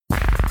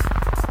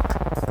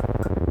The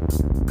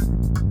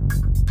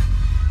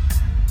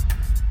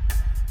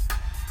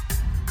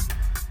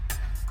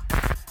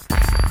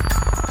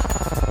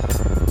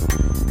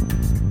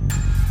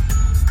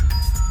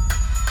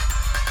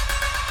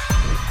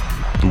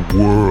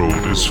world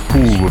is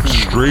full of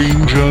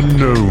strange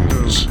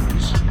unknowns.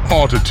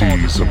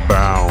 Oddities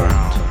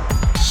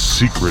abound.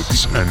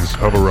 Secrets and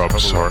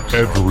cover-ups are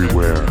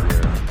everywhere.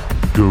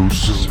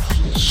 Ghosts,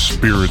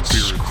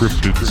 spirits,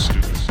 cryptids,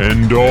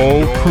 and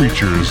all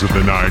creatures of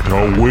the night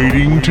are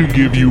waiting to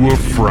give you a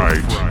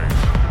fright.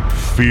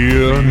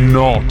 Fear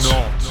not.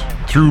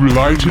 Through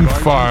light and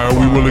fire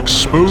we will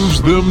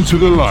expose them to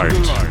the light.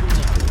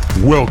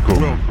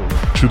 Welcome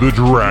to the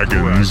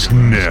Dragon's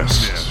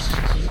Nest.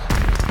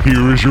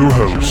 Here is your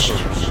host,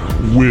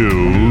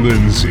 Will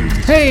Lindsay.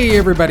 Hey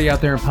everybody out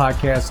there in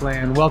podcast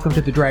land. Welcome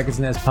to the Dragon's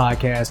Nest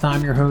podcast.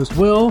 I'm your host,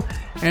 Will,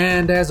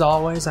 and as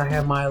always, I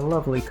have my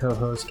lovely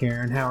co-host,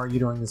 Karen. How are you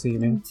doing this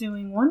evening? I'm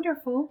doing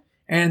wonderful.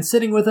 And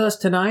sitting with us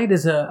tonight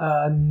is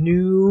a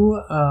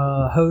new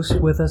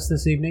host with us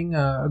this evening,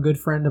 a good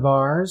friend of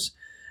ours,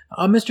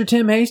 Mr.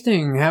 Tim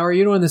Hastings. How are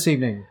you doing this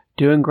evening?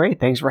 Doing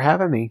great. Thanks for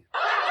having me.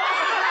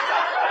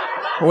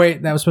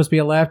 Wait, that was supposed to be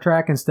a laugh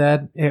track.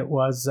 Instead, it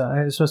was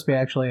supposed to be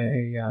actually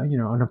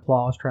an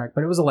applause track,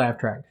 but it was a laugh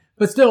track.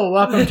 But still,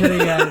 welcome to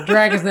the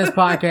Dragon's Nest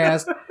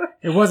podcast.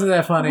 It wasn't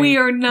that funny. We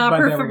are not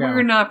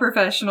we're not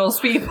professionals,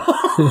 people.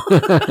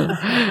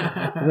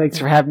 Thanks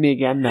for having me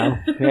again, though.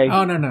 Hey.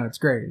 Oh no, it's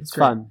great. It's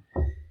great. Fun.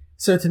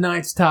 So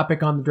tonight's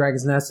topic on the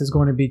Dragon's Nest is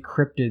going to be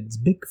cryptids,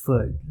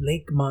 Bigfoot,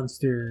 lake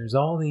monsters,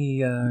 all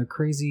the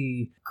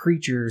crazy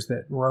creatures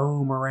that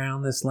roam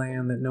around this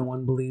land that no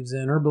one believes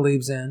in or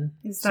believes in.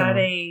 Is that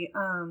a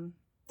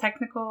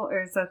technical,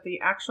 or is that the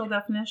actual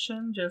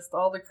definition? Just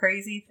all the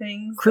crazy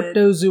things?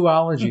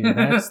 Cryptozoology.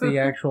 That's the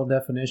actual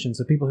definition.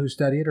 So people who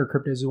study it are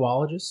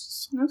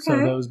cryptozoologists. Okay. So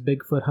those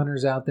Bigfoot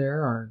hunters out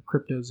there are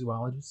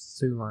cryptozoologists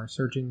who are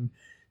searching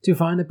to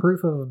find the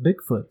proof of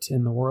Bigfoot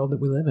in the world that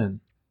we live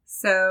in.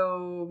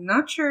 So,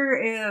 not sure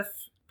if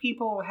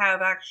people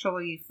have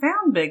actually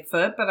found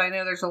Bigfoot, but I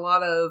know there's a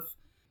lot of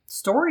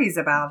stories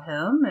about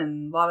him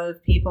and a lot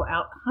of people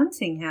out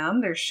hunting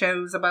him. There's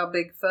shows about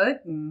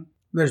Bigfoot. And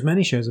there's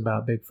many shows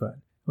about Bigfoot.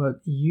 But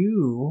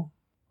you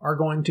are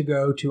going to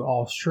go to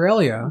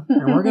Australia,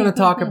 and we're going to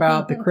talk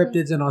about the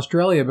cryptids in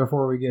Australia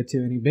before we get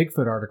to any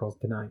Bigfoot articles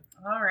tonight.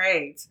 All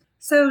right.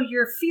 So,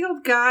 your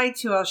field guide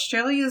to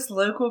Australia's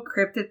local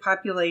cryptid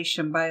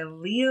population by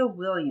Leah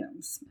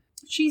Williams.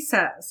 She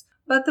says,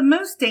 but the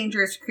most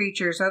dangerous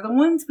creatures are the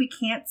ones we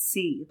can't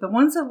see, the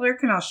ones that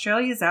lurk in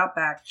Australia's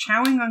outback,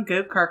 chowing on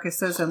goat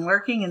carcasses and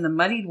lurking in the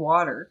muddied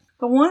water,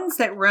 the ones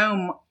that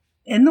roam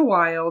in the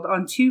wild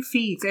on 2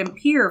 feet and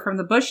peer from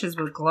the bushes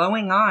with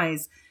glowing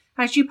eyes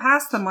as you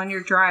pass them on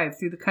your drive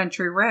through the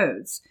country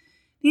roads.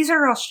 These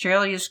are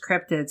Australia's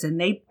cryptids, and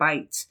they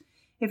bite.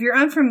 If you're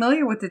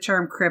unfamiliar with the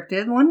term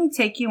cryptid, let me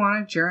take you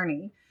on a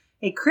journey.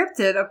 A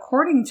cryptid,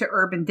 according to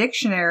Urban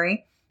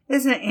Dictionary,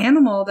 is an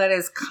animal that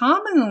is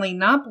commonly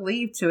not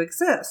believed to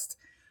exist,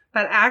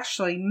 but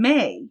actually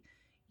may.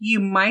 You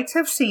might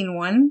have seen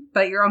one,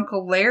 but your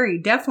Uncle Larry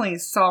definitely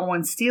saw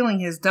one stealing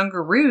his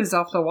dungaroos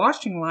off the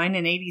washing line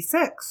in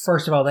 '86.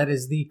 First of all, that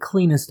is the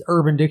cleanest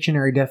Urban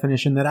Dictionary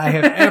definition that I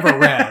have ever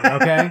read,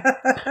 okay?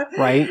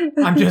 Right?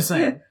 I'm just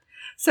saying.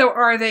 So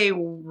are they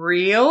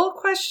real, ?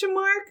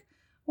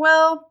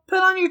 Well,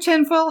 put on your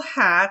tinfoil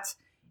hat,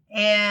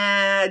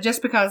 and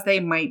just because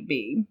they might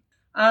be.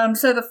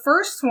 So the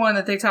first one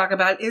that they talk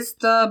about is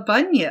the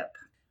bunyip.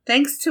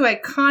 Thanks to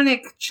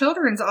iconic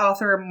children's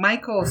author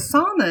Michael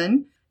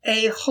Salmon,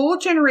 a whole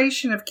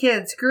generation of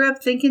kids grew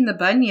up thinking the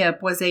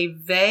bunyip was a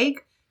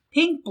vague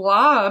pink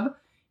blob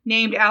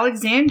named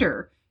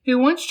Alexander, who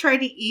once tried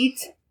to eat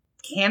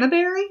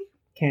Canterbury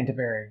in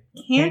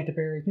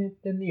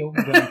the old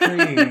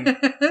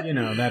tree. You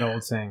know, that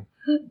old saying.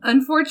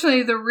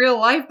 Unfortunately, the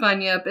real-life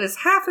bunyip is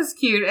half as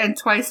cute and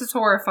twice as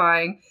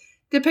horrifying,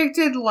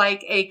 depicted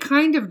like a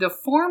kind of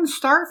deformed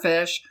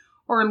starfish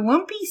or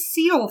lumpy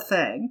seal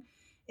thing.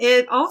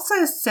 It also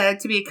is said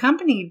to be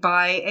accompanied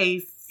by a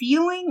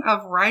feeling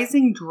of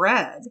rising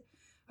dread.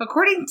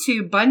 According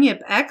to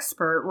bunyip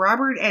expert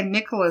Robert and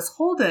Nicholas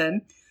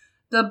Holden,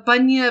 the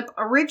bunyip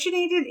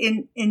originated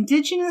in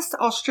indigenous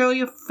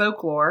Australia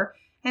folklore,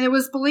 and it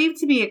was believed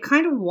to be a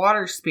kind of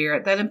water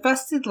spirit that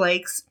infested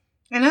lakes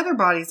and other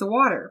bodies of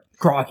water.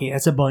 Crocky,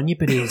 that's a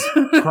bunyip it is.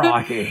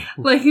 Crocky.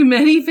 Like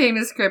many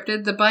famous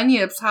cryptids, the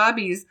bunyip's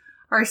hobbies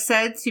are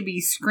said to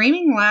be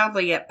screaming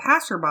loudly at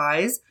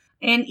passerbys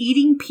and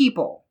eating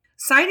people.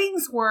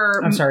 Sightings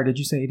were... I'm sorry, did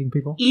you say eating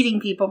people? Eating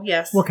people,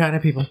 yes. What kind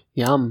of people?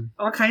 Yum.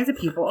 All kinds of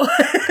people.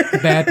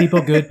 Bad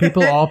people, good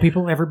people, all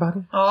people,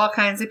 everybody? All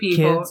kinds of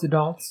people. Kids,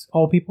 adults,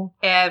 all people?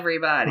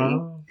 Everybody.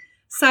 Oh.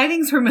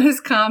 Sightings were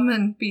most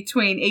common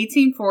between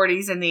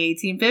 1840s and the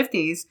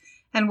 1850s,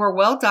 and were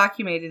well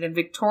documented in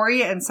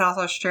Victoria and South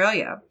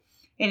Australia.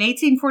 In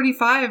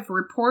 1845,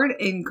 report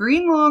in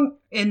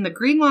the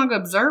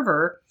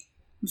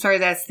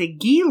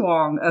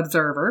Geelong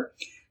Observer,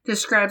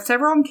 described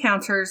several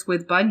encounters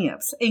with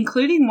bunyips,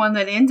 including one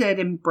that ended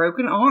in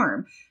broken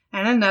arm,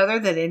 and another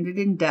that ended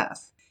in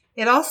death.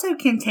 It also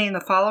contained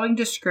the following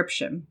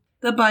description.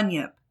 The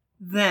bunyip.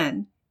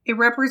 Then, it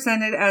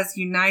represented as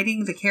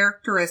uniting the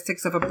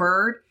characteristics of a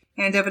bird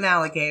and of an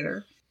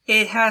alligator.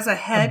 It has a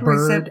head... A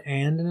bird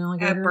and an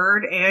alligator? A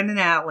bird and an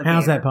alligator.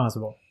 How's that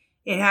possible?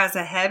 It has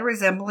a head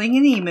resembling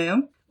an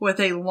emu with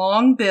a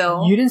long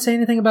bill. You didn't say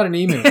anything about an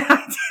emu.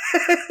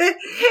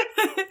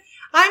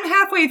 I'm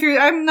halfway through.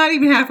 I'm not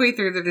even halfway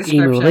through the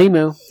description.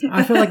 Emu.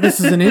 I feel like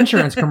this is an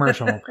insurance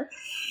commercial.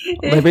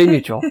 Liberty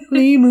Mutual.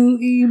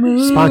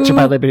 Emu. Sponsored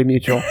by Liberty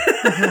Mutual.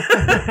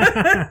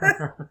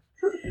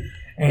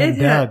 And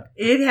Doug.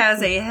 It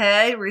has a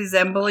head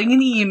resembling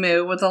an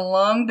emu with a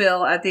long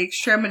bill at the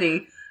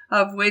extremity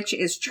of which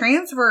is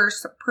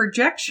transverse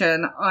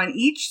projection on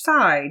each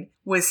side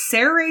with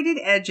serrated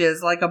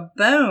edges like a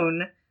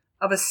bone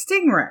of a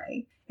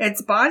stingray.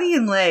 Its body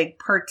and leg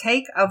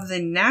partake of the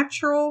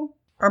nature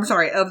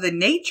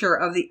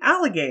of the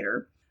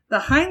alligator. The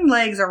hind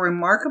legs are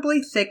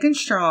remarkably thick and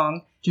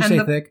strong. Did you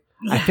say thick?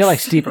 Yes. I feel like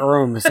Steve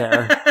Irwin was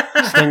there.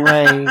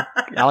 Stingray,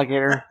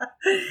 alligator.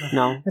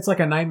 No. It's like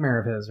a nightmare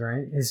of his,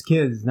 right? His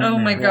kids. Oh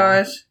my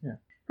gosh. Yeah.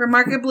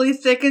 Remarkably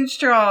thick and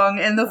strong,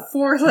 and the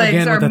forelegs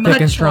Again, are with the much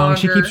thick and strong. longer.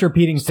 She keeps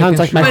repeating thick Sounds and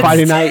like my strong.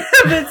 Friday night.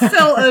 But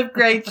still of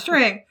great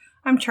strength.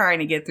 I'm trying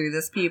to get through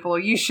this, people.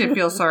 You should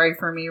feel sorry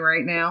for me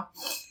right now.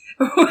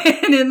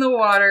 When in the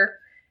water,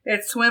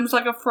 it swims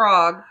like a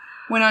frog.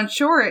 When on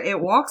shore, it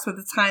walks with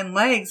its hind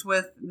legs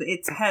with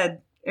its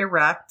head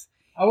erect.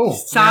 Oh,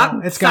 Stop.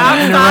 Yeah, it's got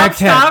an erect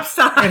head.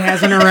 Stop. It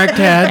has an erect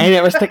head. And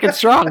it was thick and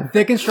strong.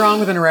 Thick and strong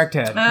with an erect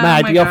head.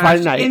 My ideal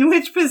Friday night. In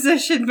which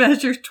position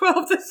measures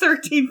 12 to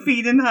 13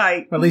 feet in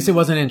height. At least it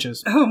wasn't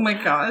inches. Oh my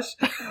gosh.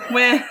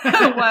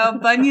 While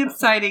bunyip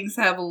sightings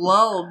have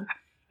lulled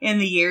in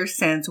the years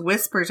since,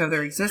 whispers of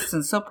their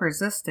existence still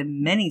persist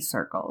in many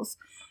circles,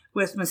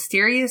 with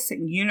Mysterious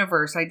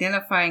Universe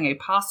identifying a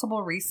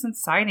possible recent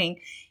sighting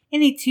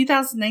in a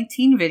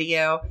 2019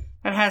 video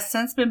that has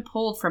since been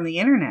pulled from the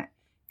internet.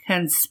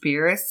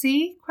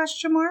 Conspiracy? ?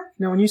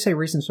 Now, when you say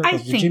recent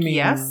circles, did you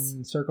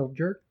mean circle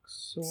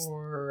jerks?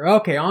 Or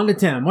okay, on to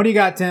Tim. What do you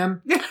got,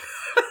 Tim?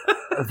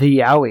 The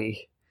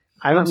Yowie.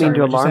 I don't mean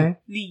to alarm.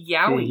 The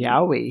Yowie. The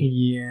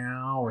Yowie.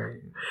 Yowie.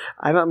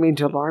 I don't mean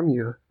to alarm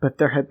you, but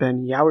there have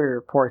been Yowie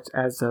reports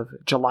as of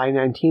July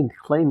 19th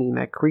claiming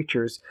that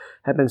creatures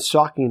have been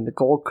stalking the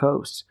Gold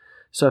Coast.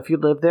 So if you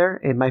live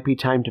there, it might be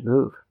time to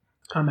move.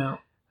 I'm out.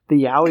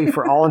 The Yowie,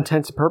 for all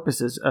intents and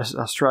purposes, is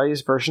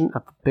Australia's version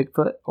of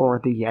Bigfoot or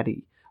the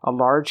Yeti, a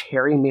large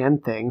hairy man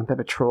thing that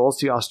patrols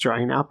the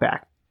Australian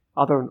outback,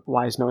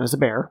 otherwise known as a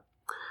bear.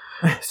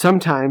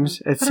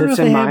 Sometimes it I don't know sits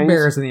if in they have mines.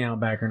 bears in the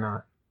outback or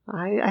not.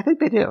 I think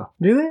they do.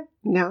 Do they?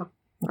 No.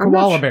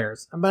 Koala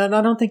bears. But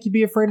I don't think you'd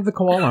be afraid of the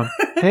koala.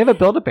 They have a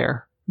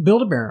Build-A-Bear.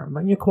 Build-A-Bear.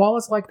 But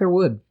koalas like their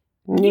wood.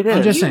 It I'm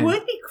is. just You saying.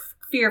 would be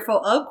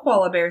fearful of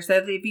koala bears,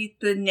 though.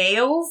 The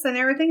nails and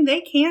everything,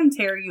 they can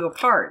tear you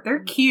apart. They're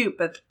cute,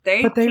 but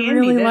they can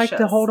really be like vicious.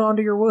 to hold on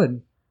to your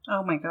wood.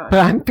 Oh my gosh. But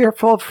I'm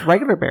fearful of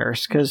regular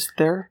bears because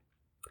they're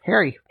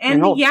hairy.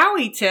 And the old.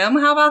 Yowie, Tim.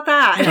 How about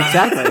that?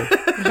 Exactly.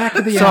 Back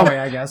to the So- Yowie,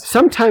 I guess.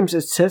 Sometimes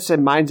it sits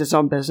and minds its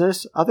own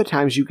business. Other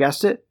times, you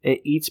guessed it,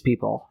 it eats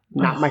people.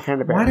 Not my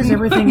kind of bear. Why does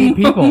everything eat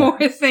people? More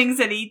things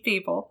that eat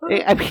people.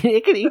 I mean,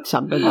 it can eat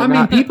something. I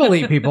mean, people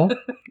eat people.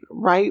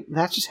 Right?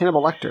 That's just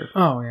Hannibal Lecter.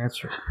 Oh, yeah, that's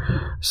true.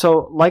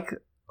 So, like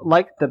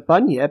the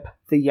bunyip,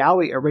 the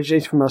Yowie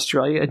originates from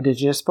Australia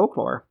indigenous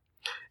folklore.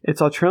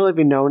 It's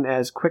alternatively known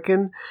as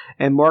quicken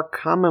and more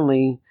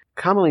commonly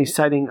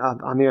sighting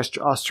on the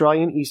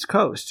Australian east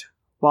coast.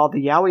 While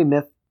the Yowie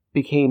myth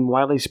became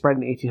widely spread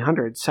in the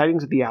 1800s,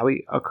 sightings of the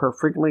Yowie occur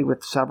frequently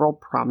with several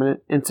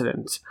prominent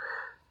incidents.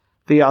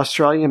 The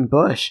Australian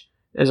bush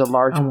is a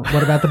large...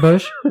 What about the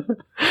bush?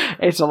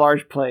 It's a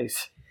large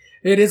place.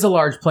 It is a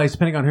large place,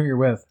 depending on who you're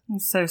with. I'm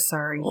so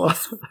sorry. Well,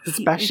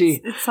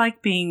 especially... It's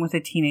like being with a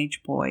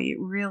teenage boy. It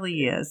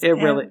really is. It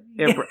really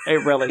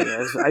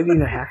is. I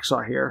need a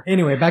hacksaw here.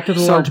 Anyway, back to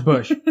the large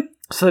bush.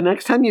 So the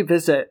next time you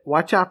visit,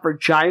 watch out for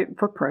giant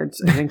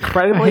footprints and I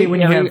incredibly hate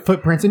when you hairy... have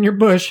footprints in your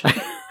bush.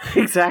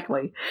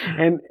 Exactly.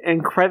 An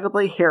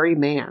incredibly hairy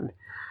man.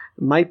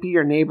 Might be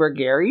your neighbor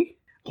Gary,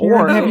 Karen,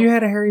 or have you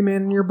had a hairy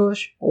man in your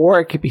bush? or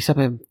it could be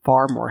something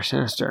far more I'm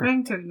sinister.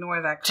 going to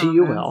ignore that To comment.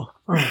 you, Will.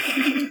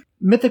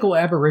 Mythical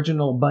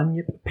Aboriginal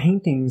bunyip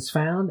paintings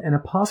found and a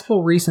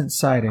possible recent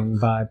sighting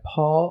by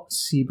Paul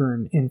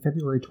Seaburn in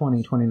February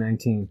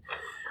 2019.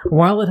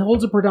 While it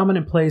holds a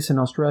predominant place in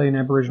Australian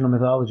Aboriginal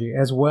mythology,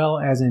 as well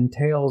as in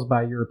tales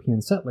by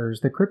European settlers,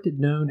 the cryptid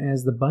known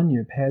as the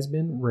bunyip has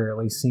been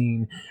rarely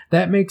seen.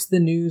 That makes the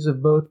news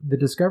of both the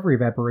discovery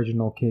of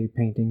Aboriginal cave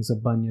paintings of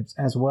bunyips,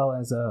 as well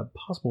as a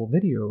possible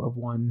video of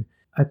one,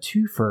 a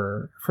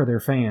twofer for their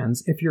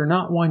fans. If you're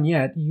not one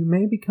yet, you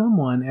may become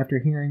one after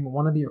hearing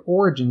one of the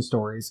origin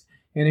stories.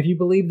 And if you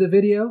believe the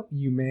video,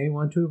 you may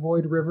want to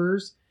avoid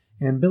rivers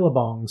and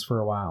billabongs for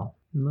a while.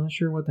 I'm not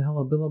sure what the hell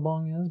a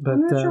billabong is, but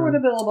I'm not sure what a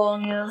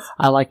billabong is.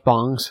 I like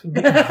bongs.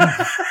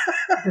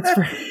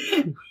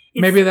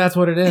 maybe that's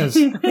what it is.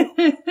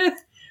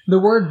 The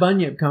word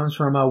bunyip comes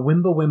from a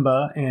Wimba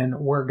Wimba and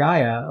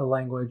Wergaya, a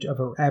language of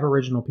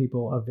Aboriginal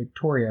people of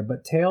Victoria,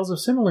 but tales of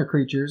similar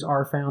creatures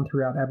are found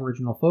throughout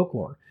Aboriginal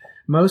folklore.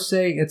 Most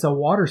say it's a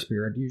water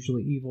spirit,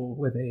 usually evil,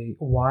 with a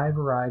wide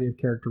variety of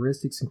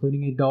characteristics,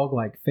 including a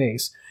dog-like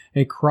face,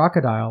 a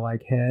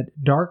crocodile-like head,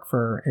 dark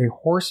fur, a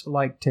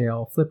horse-like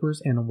tail,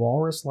 flippers, and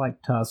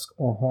walrus-like tusks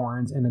or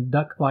horns, and a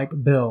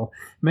duck-like bill.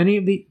 Many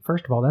of the...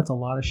 First of all, that's a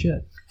lot of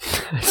shit.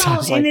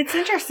 And it's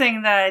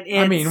interesting that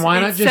it's... why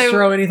not just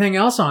throw anything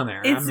else on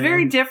there? It's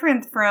very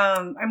different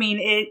from...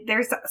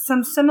 there's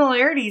some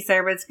similarities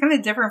there, but it's kind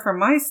of different from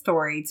my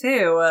story,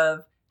 too,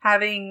 of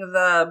having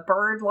the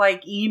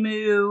bird-like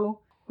emu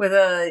with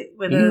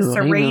a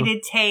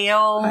serrated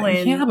tail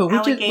and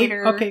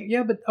alligator.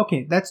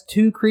 Okay, that's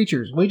two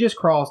creatures. We just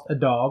crossed a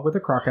dog with a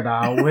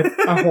crocodile, with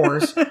a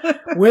horse,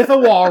 with a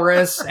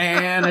walrus,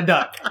 and a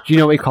duck. Do you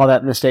know what we call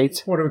that in the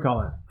States? What do we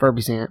call it?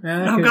 Furby's ant.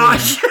 Oh,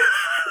 gosh.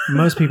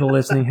 Most people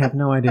listening have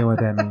no idea what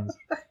that means.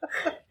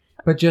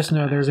 But just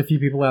know there's a few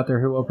people out there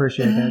who will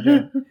appreciate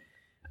that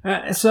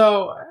joke.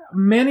 So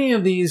many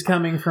of these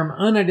coming from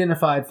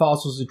unidentified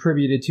fossils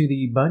attributed to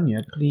the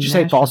bunyip. Did you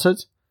say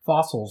falsehoods?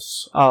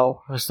 Fossils.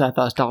 Oh, I thought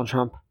that was Donald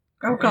Trump.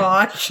 Oh,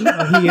 gosh.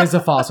 He is a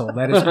fossil.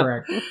 That is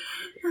correct.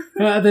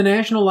 The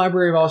National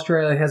Library of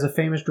Australia has a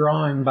famous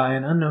drawing by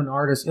an unknown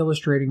artist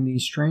illustrating the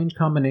strange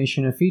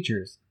combination of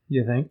features,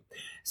 you think?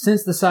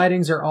 Since the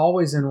sightings are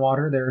always in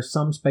water, there is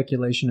some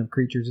speculation of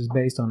creatures is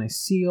based on a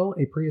seal,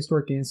 a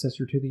prehistoric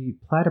ancestor to the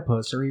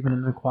platypus, or even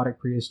an aquatic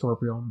prehistoric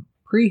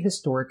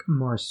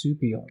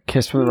marsupial.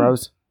 Kiss from the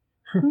rose.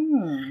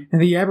 And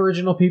the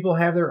Aboriginal people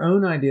have their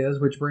own ideas,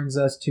 which brings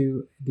us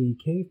to the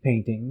cave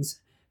paintings.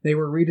 They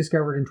were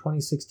rediscovered in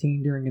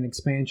 2016 during an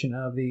expansion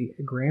of the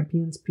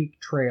Grampians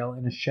Peak Trail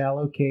in a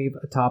shallow cave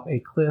atop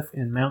a cliff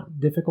in Mount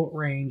Difficult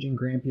Range in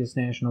Grampians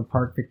National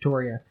Park,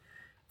 Victoria.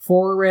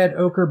 4 red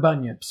ochre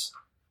bunyips.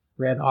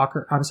 Red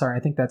ochre. I'm sorry, I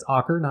think that's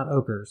ochre, not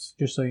ochres.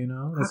 Just so you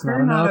know. That's Ochre,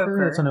 not an not ochre,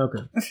 ochre. that's an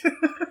ochre.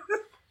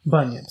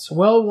 Bunyips.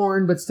 Well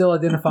worn, but still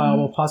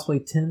identifiable,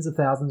 possibly tens of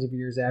thousands of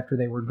years after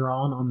they were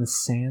drawn on the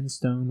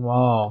sandstone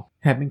wall.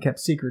 Have been kept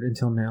secret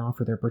until now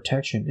for their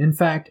protection. In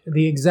fact,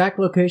 the exact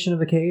location of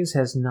the caves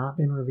has not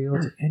been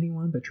revealed to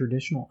anyone but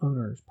traditional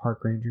owners,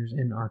 park rangers,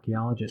 and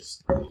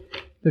archaeologists.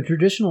 The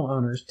traditional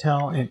owners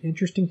tell an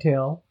interesting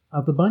tale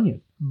of the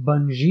bunyip.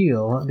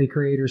 Bunjil, the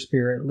creator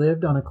spirit,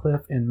 lived on a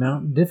cliff in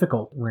Mount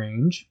Difficult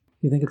Range.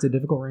 You think it's a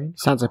difficult range?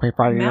 Sounds like my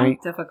Friday night.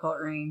 Mount Difficult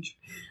Range.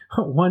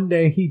 One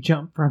day he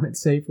jumped from it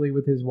safely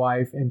with his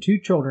wife and 2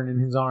 children in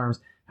his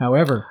arms.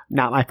 However,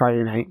 Not my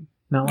Friday night.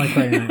 not like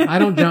Friday night. I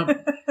don't jump.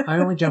 I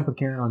only jump with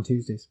Karen on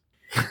Tuesdays.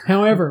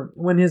 However,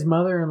 when his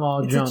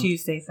mother-in-law It's jumped... a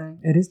Tuesday thing.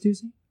 It is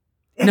Tuesday?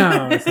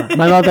 No, it's not.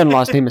 My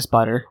mother-in-law's name is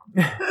Butter.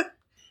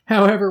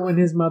 However, when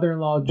his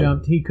mother-in-law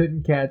jumped, he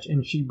couldn't catch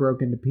and she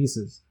broke into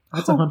pieces.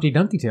 That's a Humpty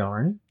Dumpty tale,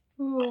 right?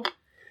 Oh.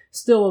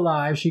 Still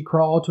alive, she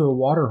crawled to a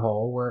water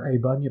hole where a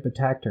bunyip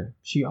attacked her.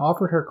 She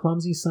offered her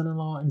clumsy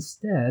son-in-law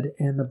instead,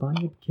 and the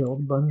bunyip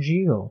killed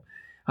Bunjil.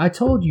 I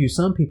told you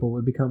some people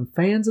would become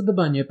fans of the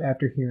bunyip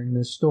after hearing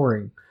this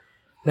story.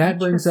 That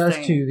brings us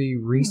to the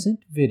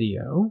recent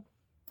video.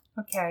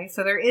 Okay,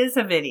 so there is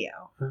a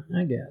video.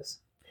 I guess.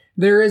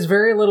 There is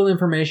very little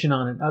information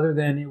on it other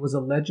than it was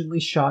allegedly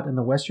shot in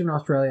the Western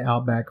Australia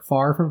outback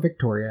far from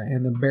Victoria,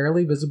 and the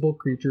barely visible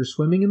creature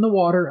swimming in the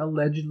water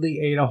allegedly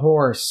ate a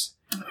horse.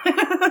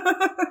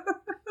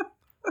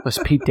 Was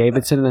Pete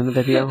Davidson in the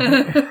video?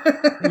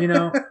 You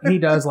know, he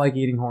does like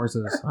eating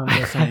horses. I'm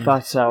just saying. I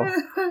thought so.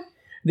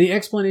 The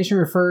explanation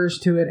refers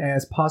to it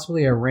as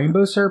possibly a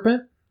rainbow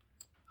serpent.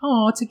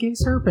 Oh, it's a gay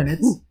serpent.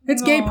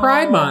 It's Gay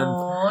Pride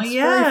Month. It's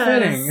very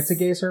fitting. It's a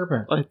gay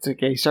serpent. It's a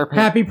gay serpent.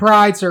 Happy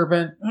Pride,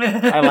 serpent.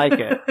 I like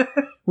it.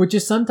 Which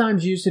is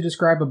sometimes used to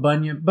describe a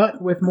bunyip,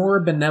 but with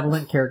more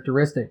benevolent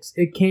characteristics.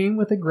 It came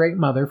with a great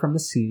mother from the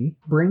sea,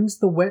 brings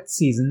the wet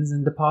seasons,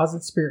 and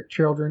deposits spirit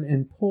children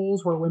in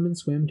pools where women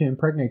swim to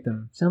impregnate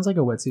them. Sounds like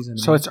a wet season.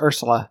 So it's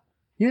Ursula.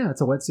 Yeah,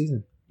 it's a wet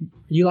season.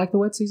 You like the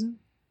wet season?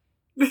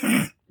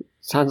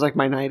 Sounds like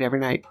my night every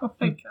night. Oh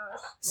my gosh.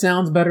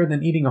 Sounds better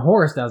than eating a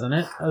horse, doesn't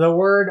it? The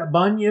word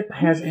bunyip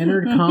has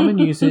entered common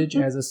usage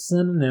as a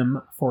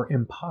synonym for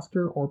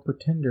imposter or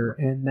pretender,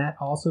 and that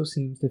also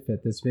seems to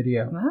fit this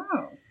video.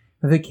 Wow.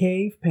 The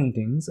cave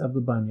paintings of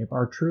the bunyip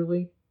are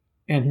truly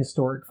an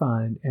historic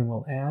find and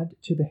will add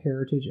to the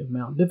heritage of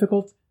Mount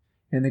Difficult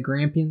and the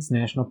Grampians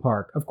National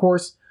Park. Of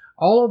course,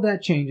 all of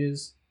that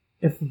changes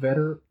if a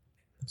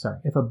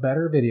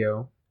better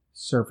video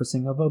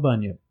surfacing of a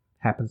bunyip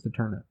happens to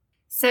turn up.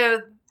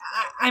 So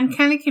I'm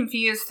kind of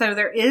confused. So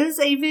there is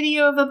a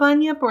video of a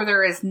bunyip, or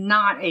there is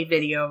not a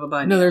video of a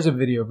bunyip? No, there's a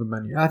video of a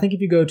bunyip. I think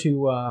if you go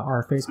to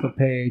our Facebook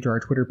page or our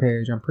Twitter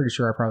page, I'm pretty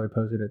sure I probably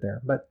posted it there.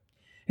 But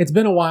it's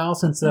been a while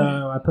since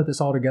I put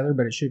this all together,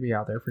 but it should be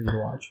out there for you to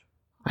watch.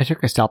 I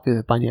took a selfie with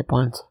a bunyip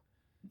once.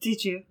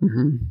 Did you?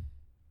 Mm-hmm.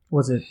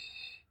 Was it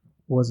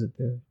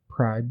the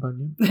Pride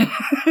bunyip?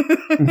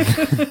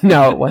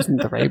 No, it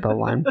wasn't the rainbow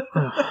one.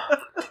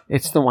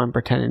 It's the one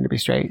pretending to be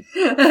straight.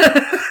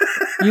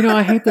 You know,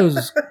 I hate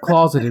those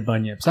closeted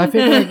bunyips. I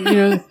feel like,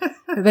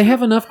 They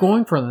have enough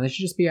going for them. They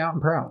should just be out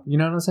and proud. You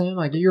know what I'm saying?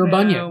 Like, you're a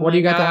bunyip. What do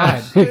you got to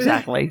hide?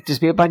 Exactly.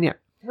 Just be a bunyip.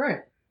 Right.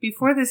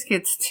 Before this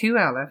gets too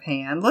out of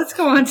hand, let's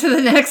go on to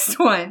the next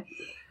one.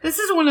 This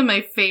is one of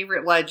my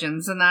favorite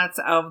legends, and that's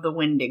of the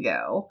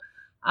Wendigo.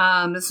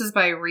 This is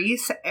by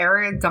Reese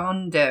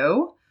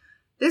Arredondo.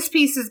 This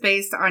piece is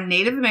based on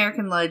Native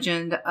American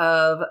legend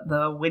of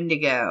the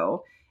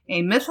Wendigo,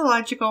 a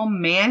mythological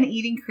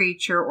man-eating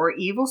creature or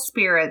evil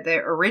spirit that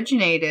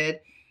originated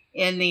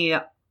in the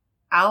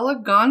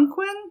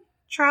Algonquin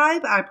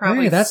tribe.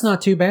 Hey, that's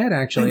not too bad,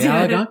 actually.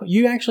 Algonquin,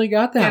 you actually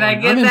got that. Did I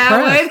get I'm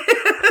that impressed. one?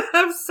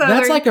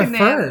 That's like a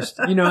first.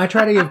 You know, I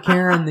try to give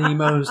Karen the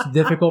most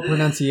difficult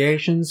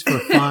pronunciations for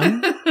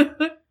fun,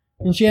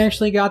 and she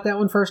actually got that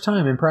one first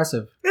time.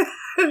 Impressive.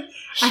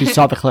 She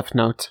saw the Cliff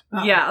Notes.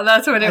 Yeah,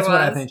 that's what it was. That's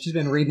what I think. She's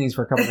been reading these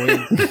for a couple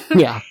of weeks.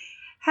 Yeah.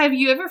 Have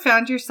you ever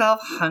found yourself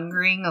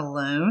hungering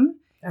alone?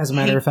 As a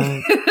matter of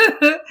fact.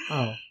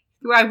 Oh.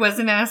 I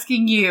wasn't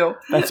asking you.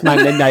 That's my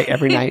midnight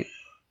every night.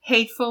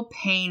 Hateful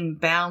pain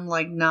bound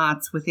like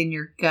knots within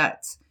your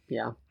gut.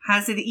 Yeah.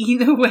 Has it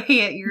eaten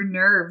away at your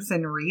nerves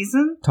and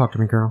reason? Talk to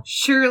me, girl.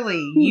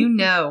 Surely you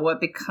know what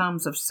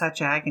becomes of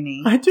such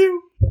agony. I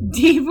do.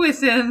 Deep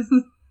within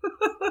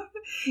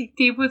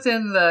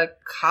the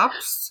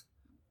copse?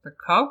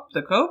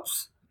 The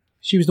copse?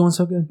 She was doing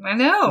so good. I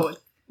know.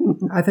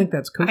 I think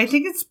that's cool. I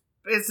think is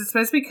it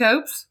supposed to be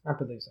copse? I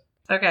believe so.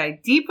 Okay.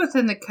 Deep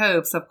within the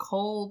copse of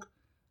cold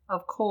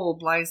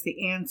lies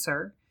the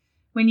answer.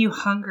 When you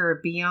hunger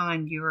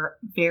beyond your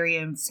very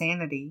own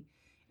sanity,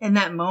 in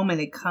that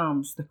moment it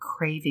comes, the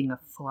craving of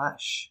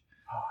flesh.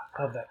 Oh,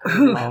 I love that.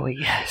 Oh,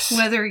 yes.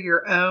 Whether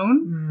your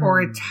own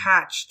or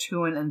attached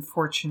to an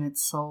unfortunate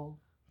soul.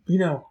 You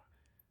know,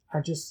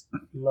 I just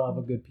love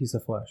a good piece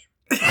of flesh.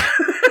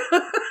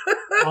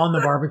 On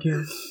the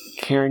barbecue.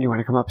 Karen, you want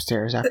to come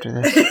upstairs after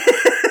this?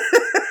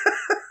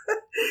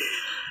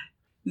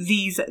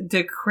 These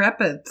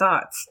decrepit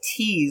thoughts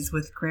tease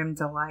with grim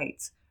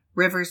delight.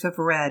 Rivers of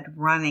red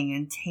running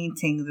and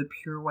tainting the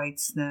pure white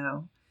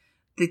snow.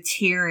 The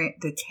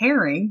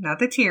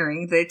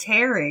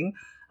tearing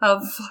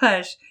of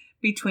flesh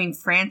between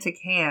frantic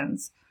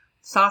hands.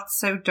 Thoughts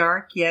so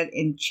dark yet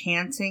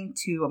enchanting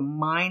to a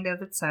mind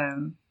of its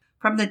own.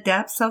 From the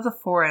depths of the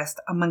forest,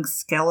 among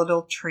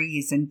skeletal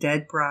trees and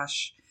dead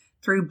brush,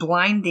 through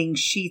blinding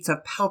sheets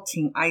of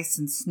pelting ice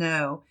and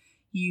snow,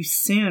 you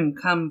soon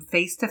come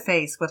face to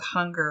face with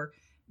hunger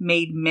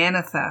made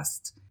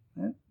manifest.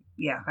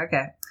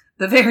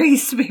 The very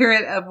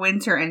spirit of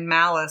winter and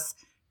malice,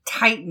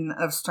 titan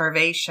of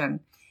starvation.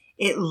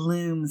 It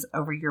looms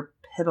over your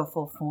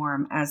pitiful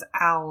form as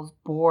owls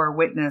bore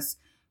witness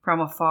from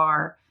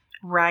afar.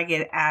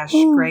 Ragged ash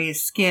gray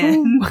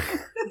skin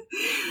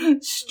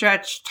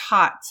stretched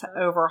taut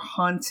over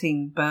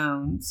haunting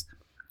bones.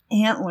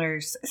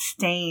 Antlers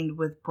stained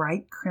with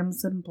bright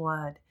crimson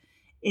blood.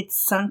 Its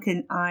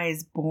sunken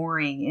eyes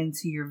boring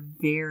into your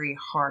very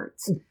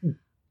heart.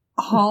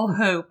 All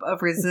hope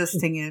of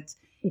resisting it,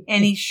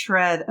 any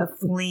shred of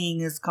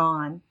fleeing is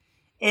gone.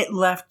 It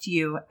left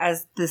you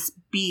as this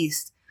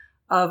beast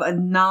of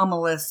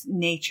anomalous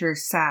nature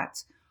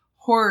sat.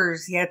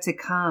 Horrors yet to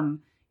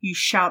come. You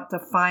shout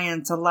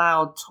defiance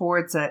aloud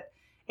towards it,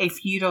 a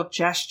futile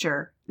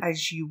gesture,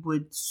 as you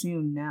would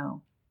soon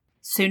know.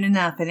 Soon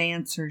enough it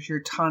answers your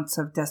taunts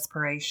of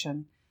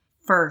desperation.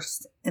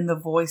 First, in the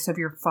voice of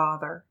your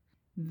father,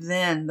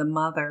 then the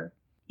mother,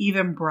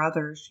 even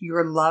brothers,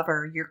 your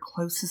lover, your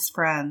closest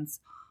friends,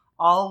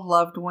 all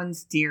loved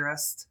ones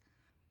dearest.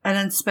 An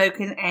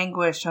unspoken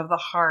anguish of the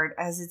heart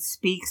as it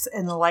speaks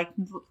in the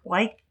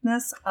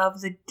likeness of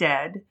the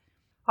dead.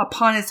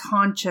 Upon its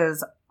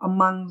haunches,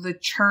 among the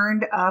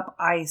churned up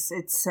ice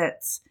it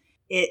sits,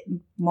 it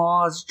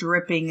maws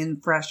dripping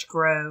in fresh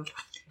grove.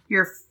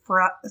 Your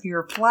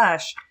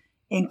flesh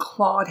in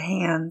clawed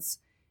hands,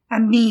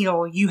 a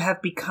meal you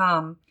have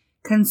become,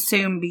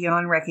 consumed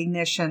beyond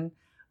recognition,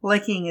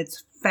 licking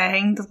its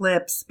fanged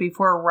lips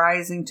before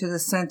rising to the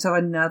scent of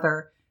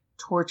another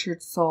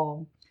tortured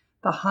soul.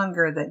 The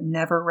hunger that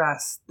never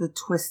rests, the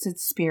twisted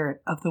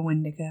spirit of the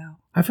Wendigo.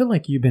 I feel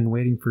like you've been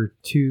waiting for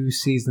 2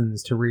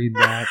 seasons to read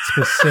that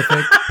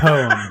specific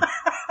poem.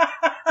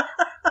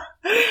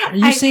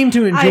 You seem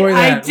to enjoy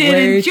that.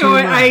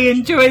 I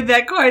enjoyed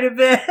that quite a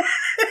bit.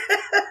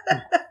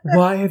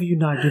 Why have you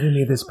not given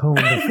me this poem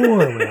before,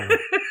 Will?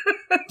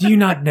 Do you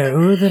not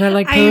know that I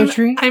like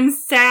poetry? I'm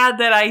sad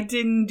that I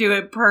didn't do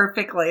it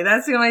perfectly.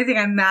 That's the only thing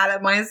I'm mad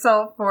at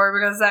myself for,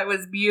 because that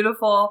was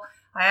beautiful.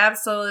 I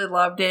absolutely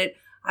loved it.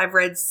 I've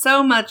read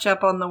so much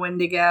up on the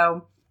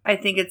Wendigo. I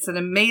think it's an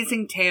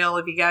amazing tale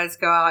if you guys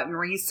go out and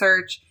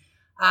research.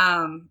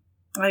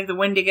 Like the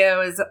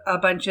Wendigo is a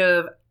bunch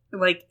of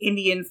like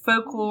Indian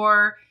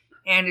folklore,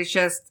 and it's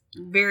just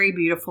very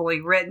beautifully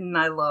written.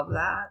 I love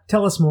that.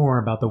 Tell us more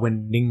about the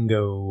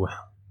Wendigo,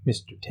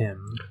 Mr.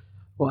 Tim.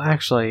 Well,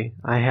 actually,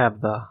 I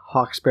have the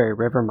Hawkesbury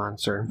River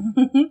Monster.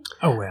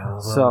 Oh, well,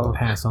 so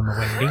pass on the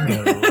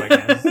Wendigo, I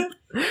guess.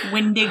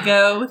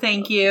 Wendigo,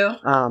 thank you.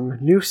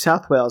 New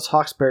South Wales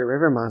Hawkesbury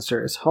River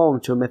Monster is home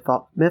to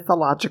a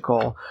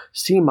mythological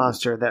sea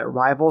monster that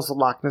rivals the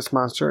Loch Ness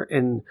Monster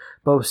in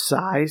both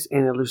size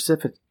and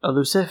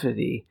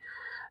elusivity.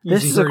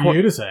 Easy for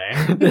you to say.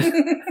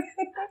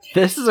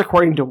 This is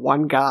according to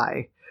one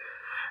guy,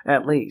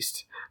 at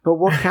least. But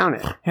we'll count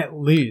it. At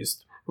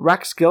least.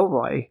 Rex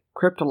Gilroy,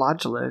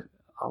 cryptologist,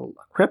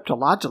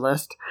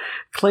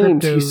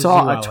 claims he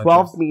saw a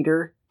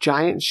 12-meter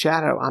giant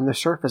shadow on the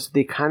surface of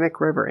the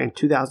iconic river in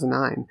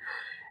 2009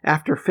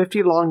 after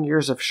 50 long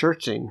years of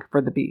searching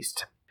for the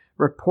beast.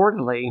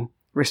 Reportedly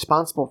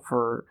responsible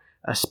for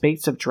a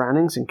spate of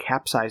drownings and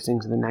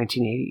capsizings in the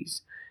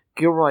 1980s,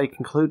 Gilroy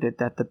concluded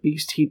that the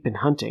beast he'd been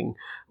hunting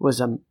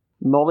was a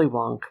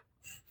mollywonk.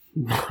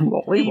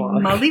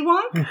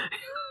 Mollywonk?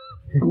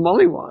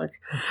 Mollywonk.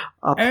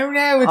 Oh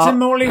no, it's a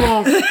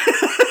mollywonk.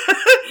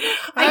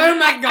 Oh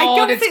my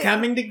god, it's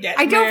coming to get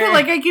me. I don't feel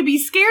like I could be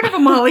scared of a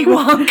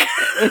mollywonk.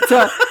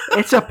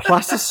 It's a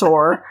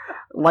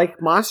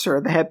plesiosaur-like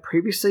monster that had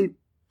previously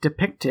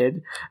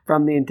depicted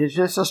from the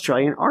indigenous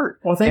Australian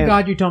art. Well, thank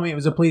God you told me it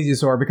was a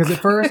plesiosaur, because at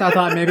first I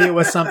thought maybe it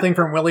was something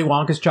from Willy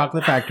Wonka's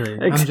Chocolate Factory.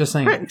 I'm just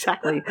saying.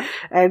 Exactly.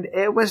 And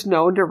it was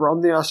known to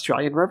roam the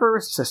Australian river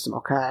system,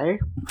 okay?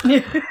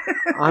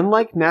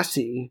 Unlike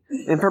Nessie,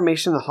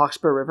 information on the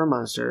Hawkesbury River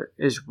Monster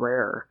is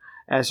rare,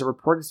 as the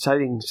reported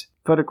sightings,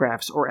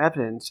 photographs, or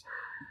evidence,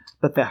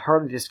 but that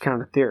hardly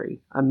discount a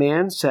theory. A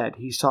man said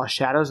he saw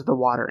shadows of the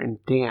water, and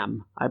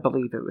damn, I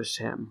believe it was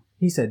him.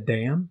 He said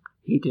damn?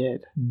 He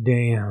did.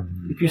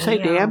 Damn. If you say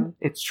damn,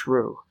 it's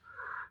true.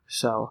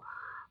 So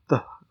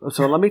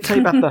let me tell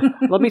you about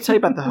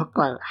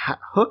the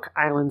Hook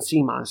Island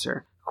sea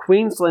monster.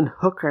 Queensland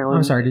Hook Island.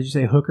 I'm sorry, did you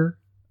say Hooker?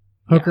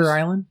 Hooker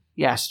Island?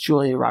 Yes,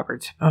 Julia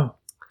Roberts. Oh.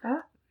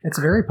 It's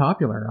very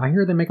popular. I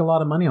hear they make a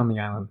lot of money on the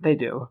island. They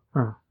do.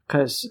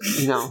 Because,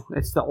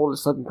 it's the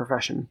oldest living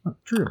profession.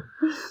 True.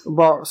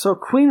 Well, so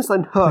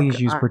Queensland Hook...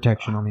 Please use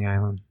protection on the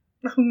island.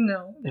 Oh,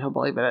 no. They don't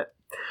believe it.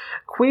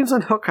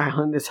 Queensland Hook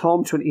Island is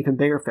home to an even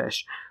bigger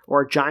fish,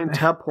 or a giant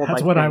tadpole-like thing.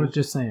 That's what I was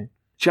just saying.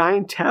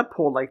 Giant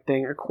tadpole-like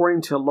thing,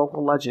 according to a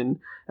local legend,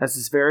 as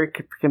this very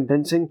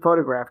convincing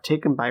photograph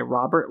taken by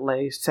Robert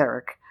Leigh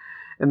Sarek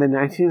in the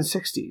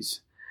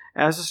 1960s.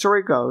 As the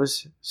story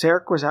goes,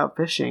 Sarek was out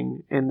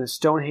fishing in the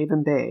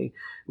Stonehaven Bay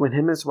when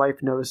him and his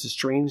wife noticed a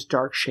strange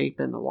dark shape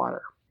in the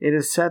water. It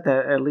is said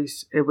that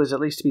it was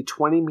at least to be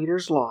 20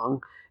 meters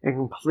long and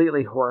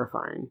completely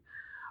horrifying.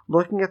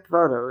 Looking at the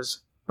photos,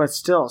 but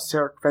still,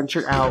 Sarek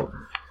ventured out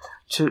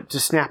to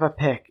snap a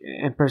pic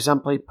and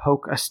presumably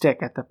poke a stick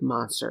at the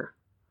monster.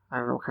 I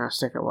don't know what kind of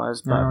stick it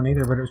was. But I don't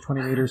either, but it was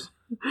 20 meters.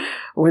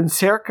 When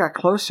Sarek got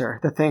closer,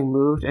 the thing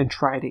moved and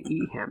tried to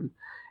eat him,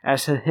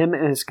 as did him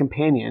and his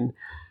companion,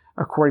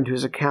 according to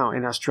his account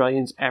in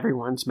Australian's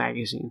Everyone's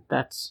magazine.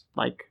 That's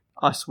like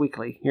Us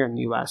Weekly here in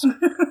the U.S.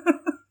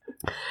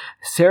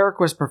 Sarek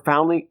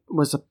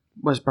was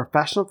a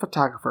professional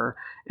photographer,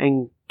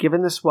 and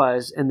given this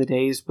was in the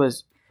days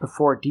was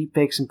before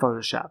deepfakes and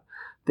Photoshop,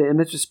 the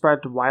image was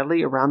spread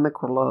widely around the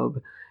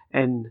globe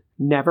and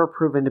never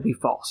proven to be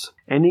false.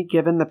 Any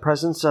given the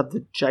presence of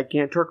the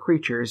gigantor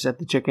creatures at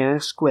the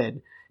gigantic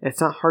squid,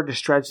 it's not hard to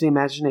stretch the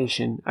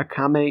imagination,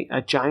 accommodate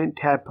a giant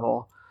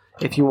tadpole,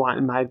 if you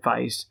want my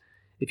advice.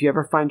 If you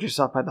ever find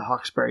yourself by the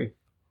Hawkesbury,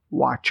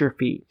 watch your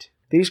feet.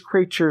 These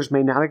creatures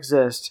may not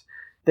exist.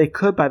 They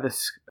could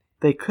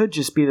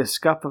just be the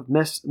scuff of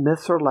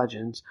myths or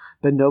legends,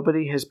 but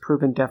nobody has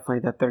proven definitely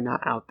that they're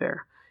not out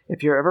there.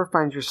 If you ever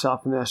find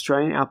yourself in the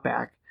Australian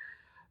outback,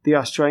 the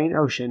Australian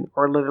Ocean,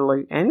 or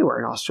literally anywhere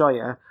in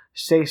Australia,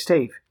 stay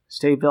safe,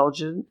 stay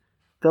vigilant,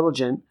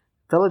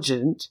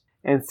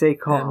 and stay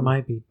calm. That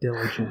might be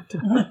diligent.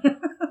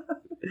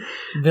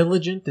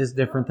 Vigilant is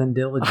different than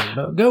diligent,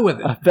 but go with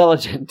it.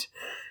 Vigilant.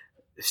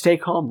 Stay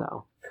calm,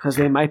 though, because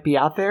they might be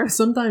out there.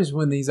 Sometimes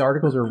when these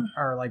articles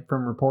are like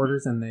from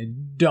reporters and they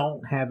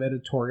don't have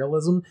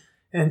editorialism,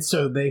 and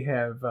so they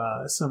have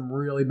some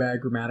really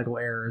bad grammatical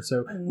errors.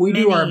 So we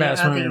do our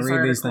best when we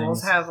read these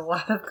things. Have a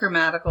lot of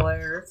grammatical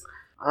errors.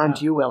 On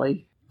to you,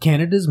 Willie.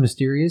 Canada's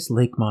Mysterious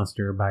Lake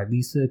Monster by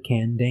Lisa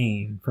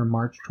Candane from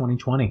March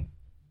 2020.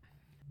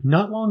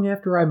 Not long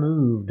after I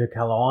moved to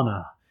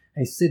Kelowna,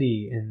 a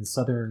city in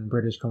southern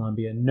British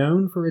Columbia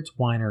known for its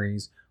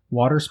wineries,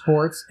 water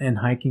sports, and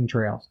hiking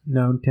trails.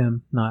 No,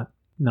 Tim, not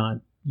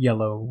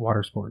yellow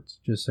water sports,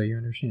 just so you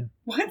understand.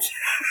 What?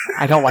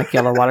 I don't like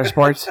yellow water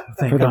sports,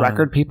 for the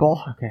record,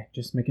 people. Okay,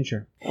 just making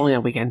sure. Only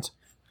on weekends.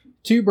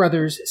 Two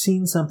brothers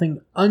seen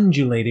something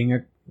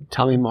undulating.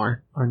 Tell me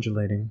more.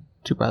 Undulating.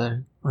 Two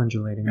brothers.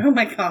 Undulating. Oh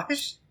my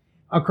gosh.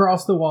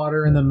 Across the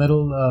water in the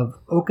middle of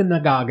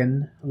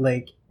Okanagan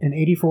Lake, an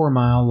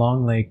 84-mile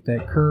long lake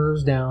that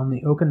curves down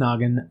the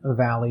Okanagan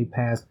Valley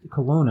past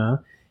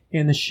Kelowna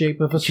in the shape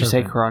of a serpent. Did you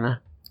say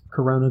Corona?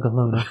 Corona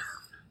Kelowna.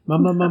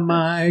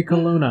 My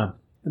Kelowna.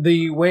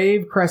 The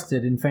wave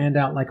crested and fanned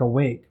out like a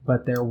wake,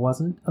 but there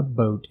wasn't a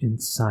boat in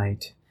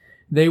sight.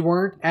 They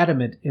weren't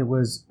adamant it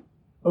was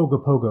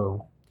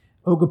Ogopogo.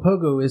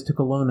 Ogopogo is to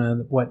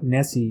Kelowna what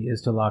Nessie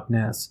is to Loch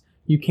Ness.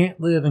 You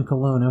can't live in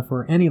Kelowna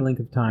for any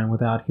length of time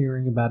without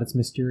hearing about its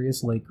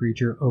mysterious lake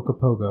creature,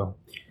 Ogopogo.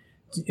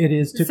 It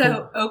is to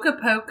So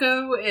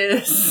Ogopogo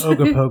is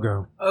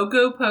Ogopogo.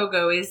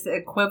 Ogopogo is the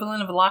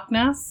equivalent of Loch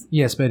Ness?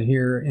 Yes, but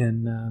here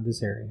in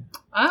this area.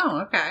 Oh,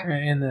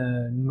 okay. In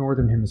the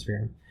northern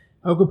hemisphere.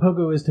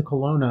 Ogopogo is to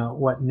Kelowna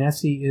what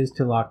Nessie is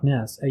to Loch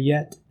Ness, a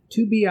yet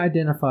to be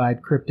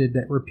identified cryptid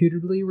that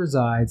reputedly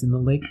resides in the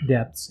lake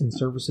depths and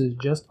surfaces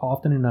just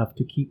often enough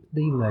to keep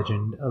the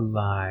legend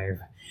alive.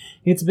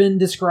 It's been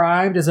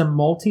described as a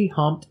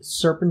multi-humped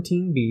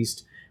serpentine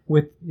beast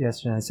with...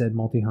 Yes, I said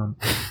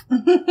multi-humped.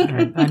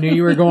 I knew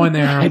you were going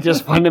there. I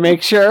just wanted to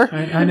make sure.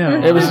 I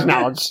know. It was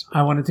acknowledged.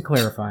 I wanted to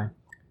clarify.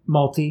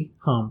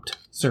 Multi-humped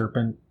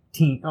serpentine.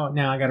 Oh,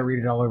 now I got to read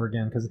it all over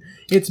again because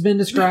it's been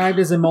described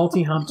as a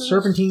multi-humped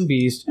serpentine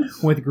beast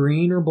with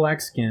green or black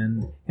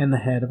skin and the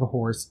head of a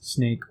horse,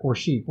 snake, or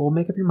sheep. Well,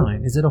 make up your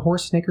mind. Is it a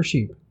horse, snake, or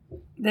sheep?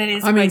 That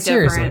is I mean, quite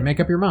seriously, different. make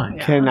up your mind.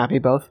 Yeah. Can it not be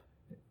both?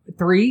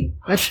 3?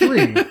 That's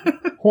 3.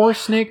 Horse,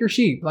 snake, or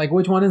sheep? Like,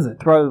 which one is it?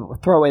 Throw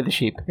away the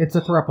sheep. It's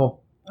a thruple.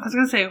 I was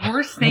going to say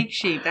horse, snake,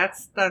 sheep.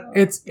 That's the...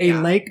 It's a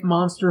lake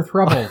monster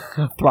thruple.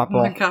 Oh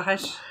Thruple. my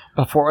gosh.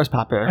 Before it was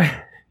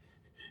popular.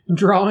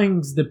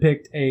 Drawings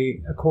depict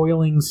a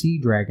coiling sea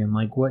dragon,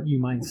 like what you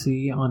might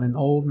see on an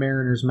old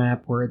mariner's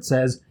map where it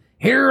says,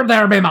 "Here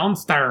there be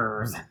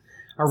monsters!"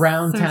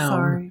 Around So town,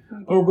 sorry.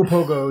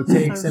 Ogopogo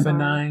takes So a sorry.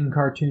 benign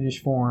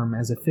cartoonish form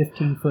as a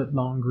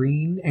 15-foot-long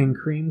green and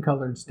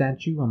cream-colored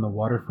statue on the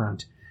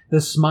waterfront,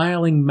 the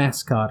smiling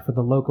mascot for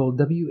the local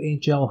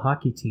WHL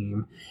hockey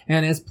team,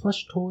 and as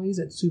plush toys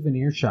at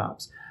souvenir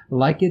shops.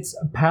 Like its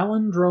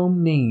palindrome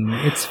name,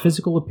 its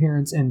physical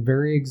appearance and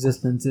very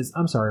existence is...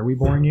 I'm sorry, are we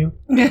boring you?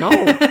 No.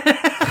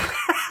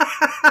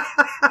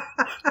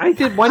 I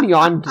did one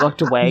yawn and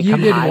looked away. You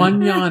Come did on.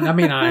 one yawn. I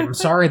mean, I'm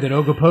sorry that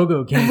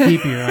Ogopogo can't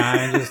keep you.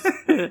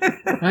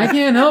 I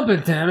can't help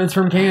it, Tim. It's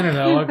from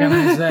Canada. What can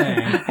I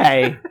say?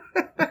 Hey.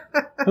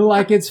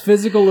 Like its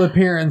physical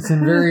appearance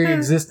and very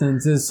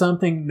existence is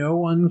something no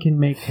one can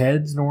make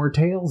heads nor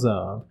tails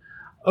of.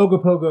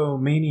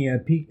 Ogopogo mania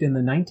peaked in the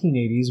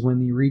 1980s when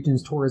the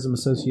region's tourism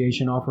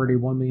association offered a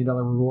 $1 million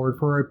reward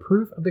for a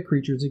proof of the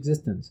creature's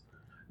existence.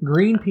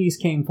 Greenpeace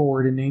came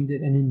forward and named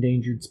it an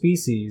endangered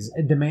species,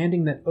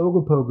 demanding that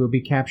Ogopogo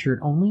be captured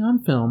only on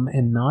film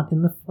and not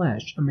in the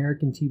flesh.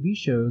 American TV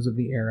shows of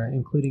the era,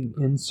 including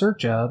In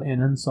Search of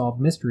and Unsolved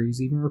Mysteries,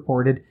 even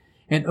reported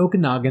an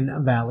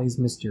Okanagan Valley's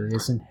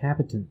mysterious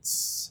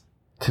inhabitants.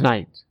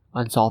 Tonight,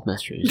 Unsolved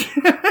Mysteries.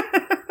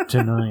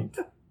 Tonight,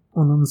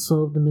 on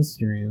Unsolved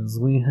Mysteries,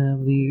 we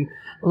have the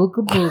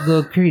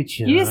Ogopogo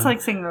creature. You just like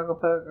singing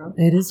Ogopogo.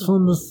 It is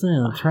fun to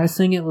sing. Try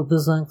sing it with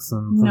this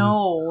accent.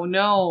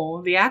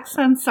 No. The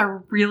accents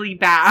are really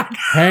bad.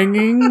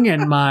 Hanging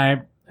in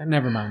my...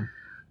 Never mind.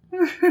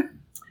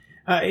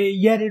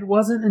 Yet it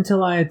wasn't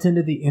until I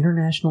attended the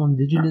International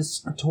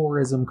Indigenous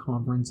Tourism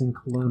Conference in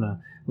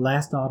Kelowna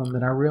last autumn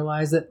that I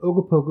realized that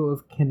Ogopogo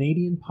of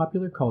Canadian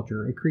popular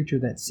culture, a creature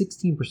that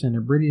 16%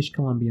 of British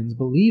Columbians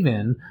believe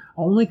in,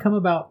 only come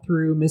about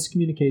through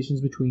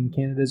miscommunications between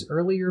Canada's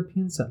early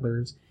European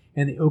settlers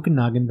and the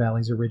Okanagan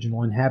Valley's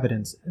original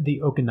inhabitants,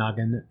 the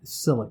Okanagan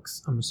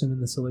Syilx. I'm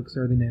assuming the Syilx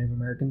are the Native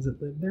Americans that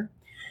live there.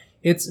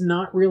 It's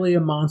not really a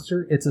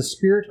monster, it's a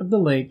spirit of the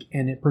lake,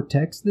 and it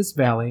protects this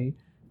valley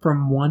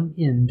from one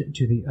end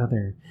to the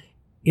other.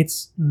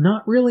 It's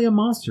not really a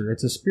monster,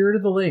 it's a spirit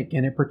of the lake,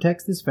 and it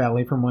protects this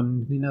valley from one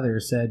end to another,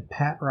 said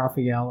Pat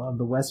Raphael of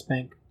the West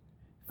Bank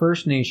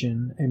First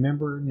Nation, a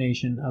member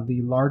nation of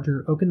the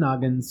larger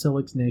Okanagan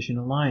Syilx Nation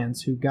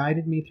Alliance, who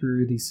guided me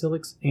through the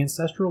Syilx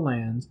ancestral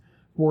lands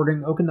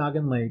bordering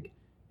Okanagan Lake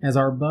as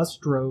our bus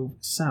drove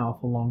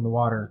south along the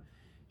water.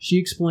 She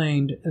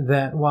explained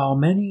that while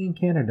many in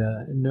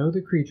Canada know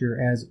the creature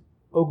as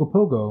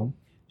Ogopogo,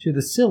 to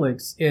the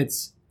Syilx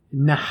it's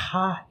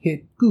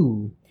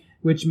Nahahiku,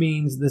 which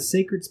means the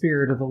sacred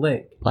spirit of the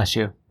lake. Bless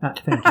you.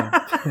 Thank you.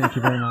 Thank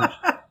you very much.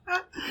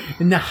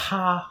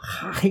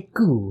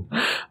 Nahahiku.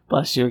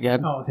 Bless you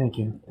again. Oh, thank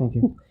you. Thank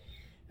you.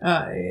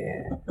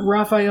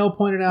 Raphael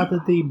pointed out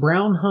that the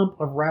brown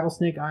hump of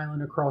Rattlesnake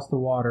Island across the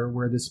water,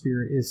 where the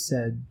spirit is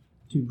said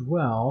to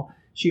dwell,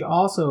 she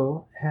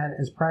also had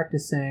as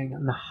practice saying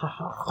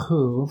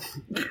Nahahiku.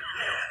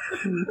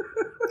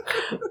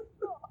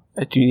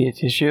 Do you need a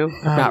tissue?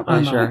 Not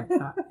really sure.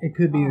 It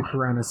could be the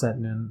corona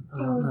setting in. I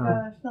don't know.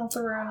 gosh, not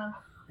the Rona.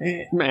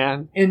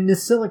 Man. In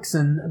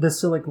Nisilixan, the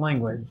Syilx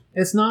language,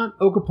 it's not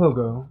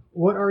Ogopogo.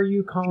 What are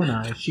you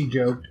colonized? She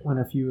joked when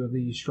a few of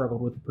these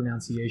struggled with the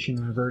pronunciation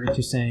and reverted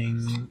to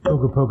saying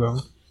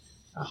Ogopogo.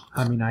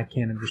 I mean, I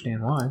can't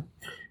understand why.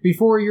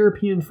 Before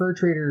European fur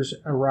traders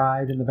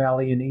arrived in the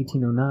valley in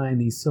 1809,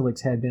 these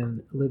Syilx had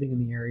been living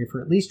in the area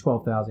for at least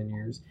 12,000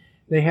 years.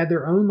 They had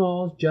their own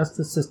laws,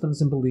 justice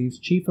systems, and beliefs.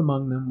 Chief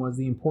among them was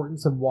the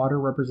importance of water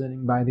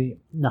represented by the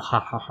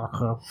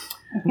Nahahaha.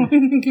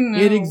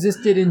 It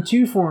existed in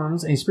two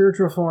forms, a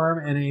spiritual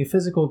form and a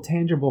physical,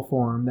 tangible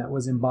form that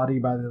was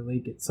embodied by the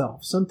lake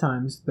itself.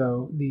 Sometimes,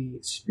 though, the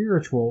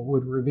spiritual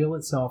would reveal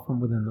itself from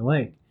within the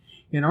lake.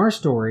 In our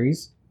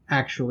stories,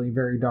 actually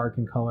very dark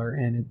in color,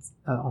 and it's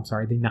the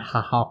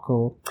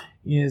Nahahako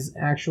is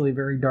actually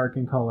very dark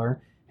in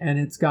color, and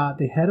it's got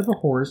the head of a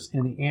horse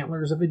and the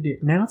antlers of a deer.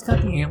 Now it's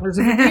got the antlers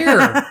of a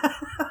deer.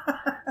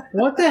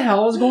 What the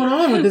hell is going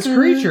on with this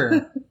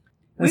creature?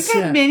 We've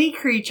got many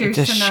creatures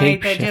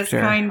tonight that just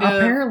kind of...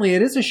 Apparently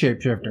it is a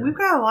shapeshifter. We've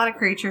got a lot of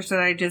creatures that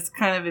I just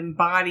kind of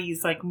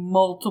embodies like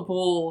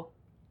multiple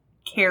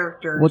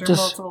characters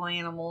multiple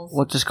animals.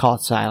 We'll just call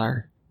it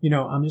Siler.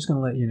 I'm just going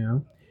to let you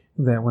know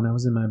that when I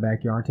was in my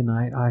backyard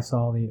tonight, I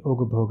saw the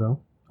Ogopogo,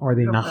 or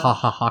the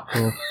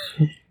Nahahako.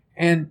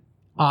 And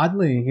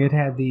oddly, it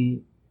had the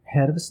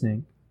head of a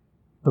snake,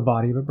 the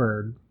body of a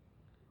bird,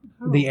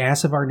 the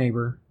ass of our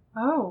neighbor,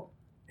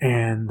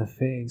 and the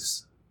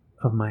face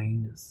of my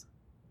anus.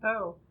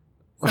 Oh.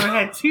 So we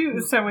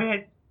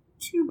had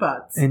two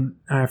butts. And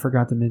I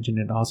forgot to mention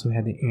it also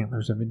had the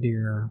antlers of a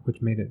deer,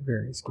 which made it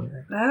very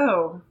scary.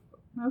 Oh.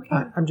 Okay.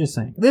 I'm just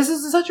saying. This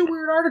is such a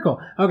weird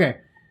article. Okay.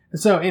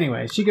 So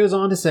anyway, she goes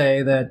on to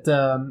say that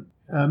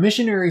a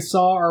missionary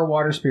saw our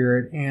water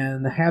spirit,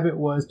 and the habit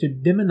was to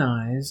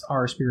demonize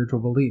our spiritual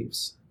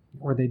beliefs.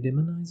 Were they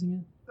demonizing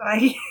it?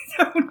 I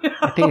don't know.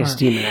 I think it's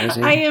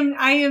demonizing.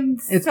 I am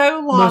so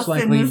lost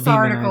in this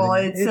article.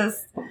 It's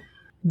just...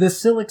 The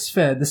Silix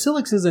fed. The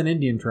Silix is an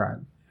Indian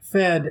tribe.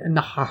 Fed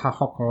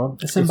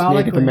Nahahako symbolically.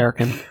 It's Native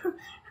American.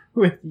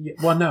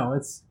 No,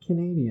 it's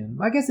Canadian.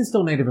 I guess it's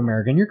still Native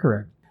American. You're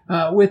correct.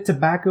 With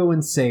tobacco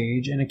and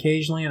sage, and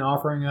occasionally an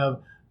offering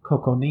of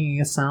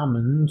kokoni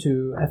salmon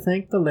to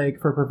thank the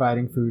lake for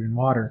providing food and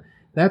water.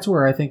 That's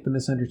where I think the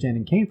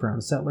misunderstanding came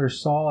from.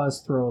 Settlers saw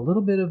us throw a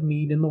little bit of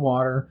meat in the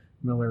water,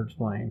 Miller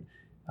explained.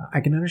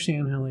 I can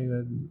understand how they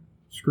would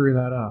screw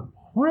that up.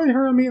 Why are they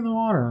throwing meat in the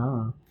water? I don't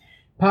know.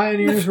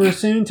 Pioneers were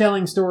soon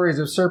telling stories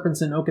of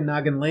serpents in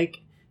Okanagan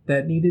Lake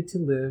that needed to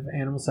live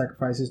animal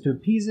sacrifices to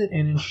appease it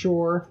and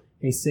ensure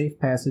a safe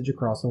passage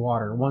across the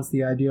water. Once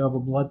the idea of a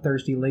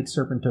bloodthirsty lake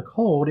serpent took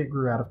hold, it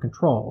grew out of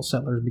control.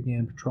 Settlers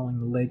began patrolling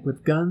the lake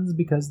with guns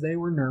because they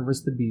were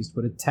nervous the beast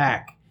would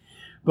attack.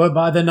 But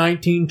by the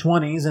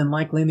 1920s, and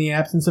likely in the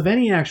absence of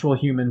any actual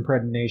human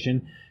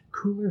predation,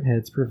 cooler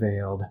heads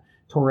prevailed.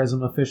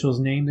 Tourism officials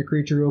named the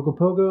creature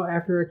Ogopogo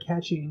after a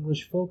catchy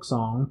English folk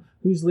song,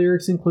 whose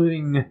lyrics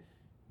including...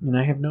 And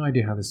I have no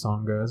idea how this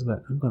song goes,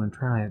 but I'm going to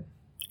try it.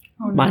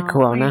 Oh, no. My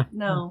Corona.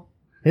 No.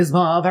 His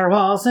mother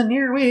was an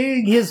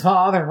earwig, his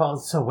father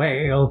was a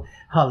whale,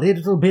 a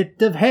little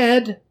bit of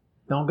head.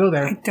 Don't go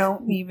there. I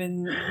don't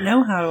even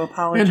know how to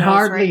apologize. And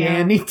hardly right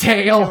any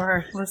tail. To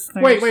our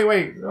listeners.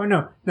 Wait. Oh,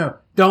 no.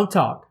 Don't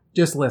talk.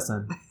 Just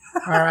listen.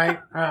 All right?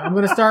 I'm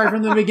going to start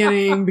from the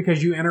beginning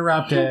because you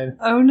interrupted.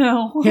 Oh,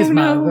 no. His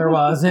mother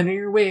was an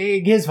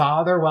earwig, his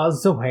father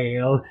was a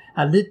whale,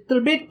 a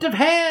little bit of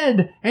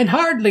head, and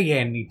hardly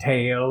any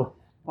tail.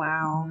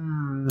 Wow.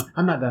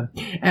 I'm not done.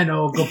 And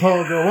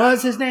Ogopogo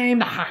was his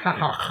name. Okay,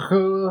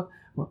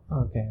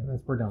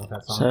 we're done with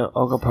that song. So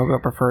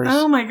Ogopogo prefers...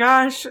 Oh my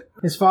gosh.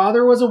 His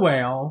father was a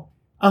whale,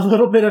 a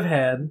little bit of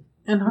head,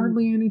 and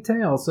hardly any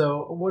tail.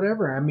 So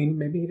whatever. I mean,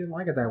 maybe he didn't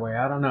like it that way.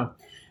 I don't know.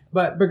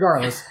 But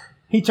regardless,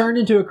 he turned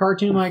into a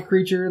cartoon-like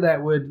creature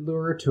that would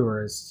lure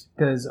tourists.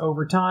 Because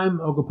over time,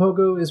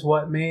 Ogopogo is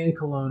what made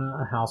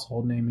Kelowna a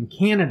household name in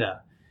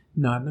Canada.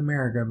 Not in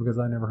America, because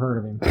I never heard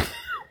of him.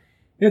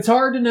 It's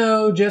hard to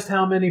know just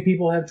how many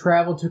people have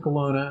traveled to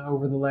Kelowna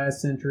over the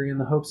last century in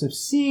the hopes of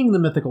seeing the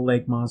mythical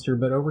lake monster,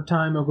 but over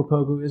time,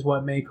 Ogopogo is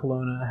what made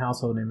Kelowna a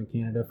household name in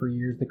Canada. For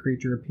years, the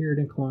creature appeared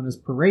in Kelowna's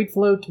parade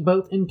float,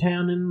 both in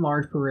town and in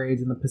large parades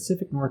in the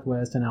Pacific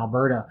Northwest and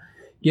Alberta.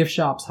 Gift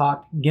shops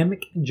hawked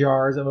gimmick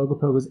jars of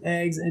Ogopogo's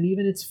eggs and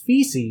even its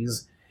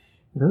feces.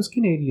 Those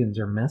Canadians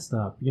are messed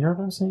up. You know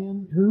what I'm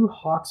saying? Who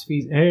hawks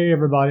feces? Hey,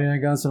 everybody, I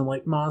got some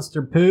lake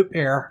monster poop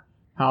here.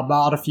 How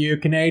about a few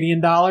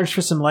Canadian dollars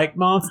for some lake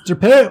monster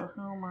poop?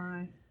 Oh,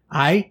 my.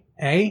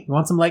 You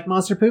want some lake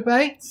monster poop,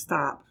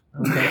 Stop.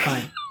 Okay,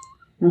 fine.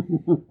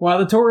 While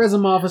the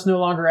tourism office no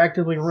longer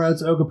actively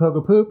promotes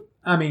Ogopogo poop,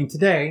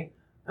 today,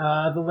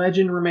 the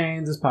legend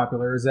remains as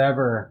popular as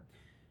ever.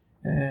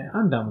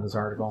 I'm done with this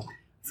article.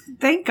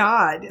 Thank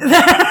God.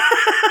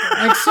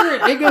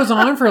 It goes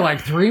on for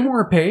like 3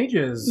 more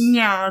pages.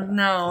 Yeah,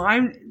 no.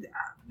 I'm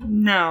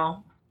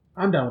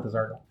done with this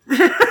article.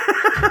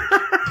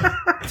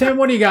 Tim,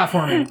 what do you got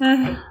for me?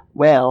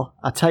 Well,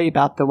 I'll tell you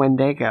about the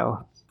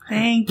Wendigo.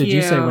 Thank you. Did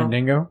you say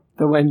Wendigo?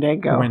 The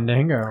Wendigo.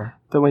 Wendigo.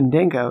 The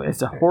Wendigo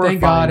is a horrifying...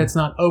 Thank God it's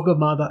not Oga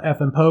Mother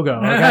Effin' Pogo,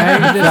 okay?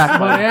 Just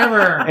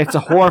whatever. It's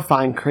a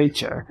horrifying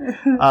creature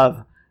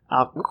of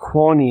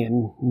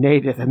Algonquian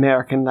Native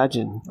American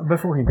legend.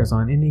 Before he goes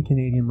on, any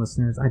Canadian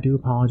listeners, I do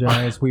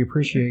apologize. We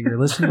appreciate your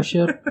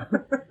listenership,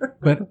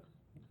 but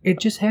it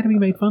just had to be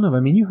made fun of. I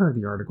mean, you heard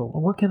the article.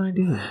 What can I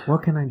do?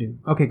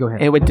 Okay, go ahead.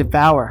 It would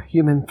devour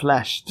human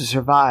flesh to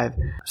survive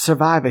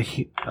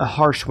a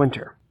harsh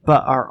winter.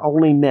 But our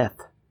only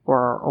myth, or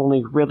our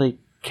only really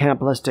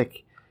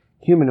cannibalistic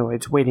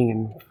humanoids waiting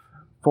in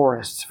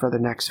forests for their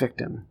next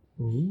victim.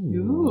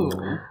 Ooh.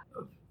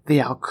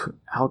 The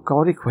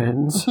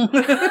Algonquins.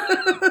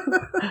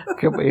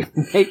 Can we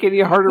make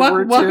any harder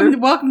words here?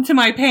 Welcome to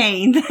my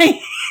pain.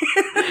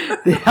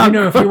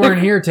 If you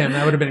weren't here, Tim,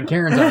 that would have been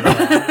Karen's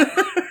argument.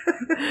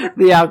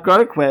 The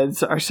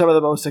Algonquins are some of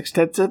the most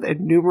extensive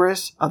and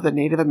numerous of the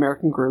Native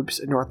American groups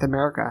in North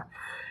America,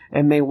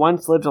 and they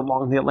once lived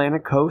along the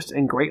Atlantic coast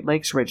and Great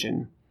Lakes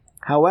region.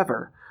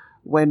 However,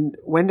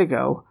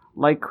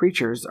 Wendigo-like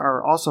creatures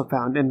are also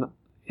found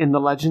in the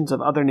legends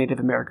of other Native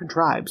American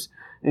tribes,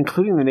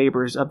 including the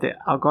neighbors of the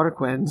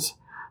Algonquins,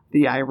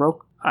 the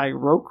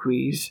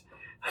Iroquois.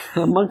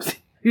 Amongst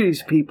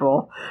these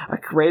people, a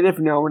creative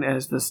known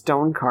as the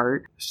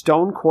Stonecoat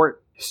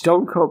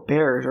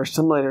Bears are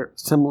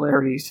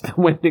similarities to the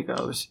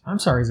Wendigos. I'm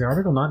sorry, is the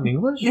article not in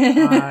English?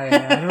 I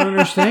don't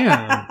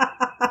understand.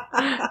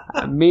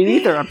 Me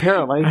neither,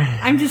 apparently.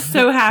 I'm just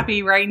so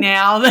happy right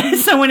now that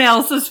someone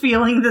else is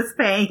feeling this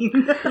pain.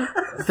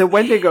 The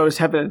Wendigos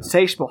have an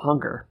insatiable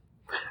hunger.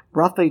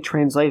 Roughly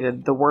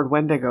translated, the word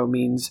Wendigo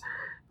means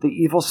the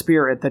evil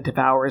spirit that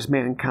devours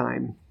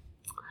mankind.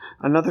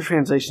 Another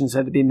translation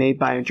said to be made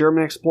by a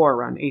German explorer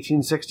around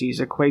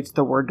 1860s equates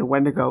the word to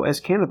Wendigo as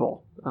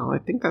cannibal. Well, I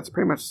think that's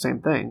pretty much the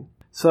same thing.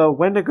 So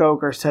Wendigo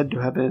are said to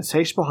have an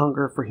insatiable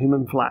hunger for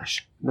human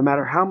flesh. No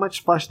matter how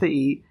much flesh they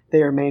eat,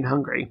 they remain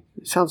hungry.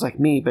 It sounds like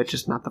me, but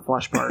just not the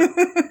flesh part.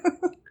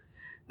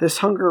 This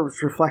hunger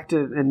was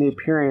reflected in the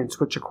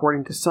appearance, which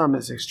according to some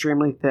is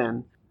extremely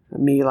thin.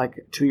 Me,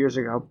 like 2 years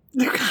ago.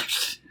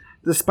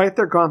 Despite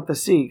their gaunt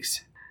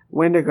physiques,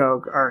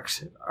 Wendigo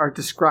are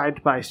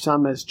described by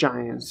some as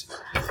giants,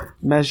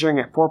 measuring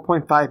at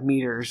 4.5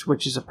 meters,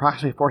 which is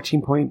approximately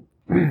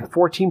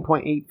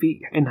 14.8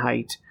 feet in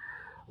height,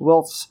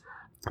 whilst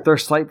there are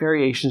slight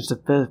variations to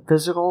the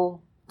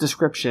physical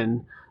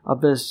description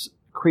of this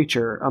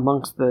creature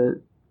amongst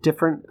the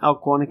different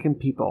Algonquin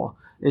people.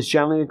 Is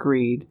generally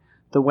agreed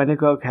the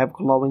Wendigo have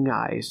glowing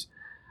eyes,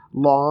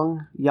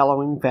 long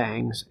yellowing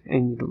fangs,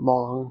 and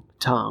long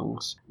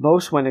tongues.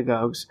 Most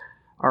Wendigos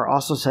are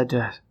also said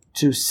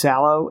to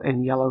sallow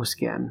and yellow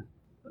skin,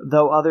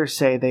 though others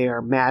say they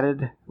are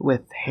matted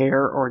with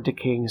hair or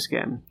decaying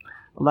skin.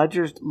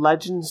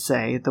 Legends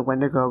say the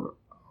Wendigo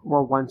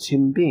were once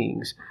human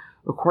beings.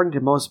 According to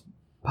the most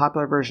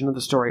popular version of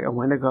the story, a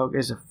Wendigo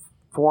is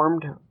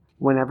formed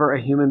whenever a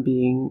human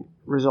being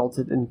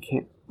resorted in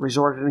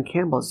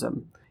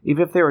cannibalism,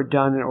 even if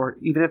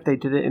they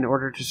did it in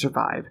order to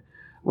survive.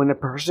 When a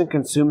person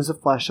consumes the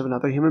flesh of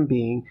another human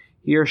being,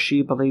 he or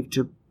she believed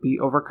to be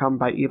overcome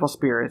by evil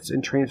spirits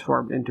and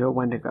transformed into a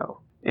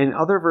Wendigo. In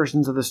other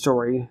versions of the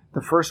story,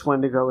 the first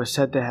Wendigo is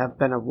said to have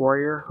been a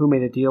warrior who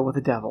made a deal with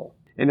the devil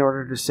in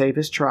order to save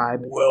his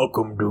tribe.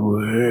 Welcome to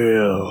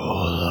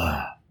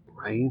hell.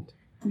 Right?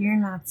 You're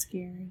not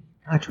scary.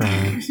 I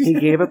tried. He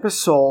gave up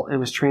his soul and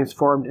was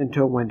transformed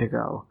into a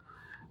Wendigo.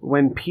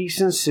 When peace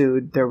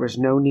ensued, there was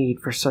no need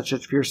for such a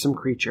fearsome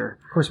creature.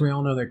 Of course, we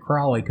all know that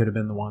Crowley could have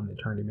been the one that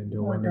turned him into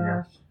a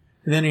Wendigo. Gosh.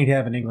 And then he'd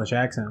have an English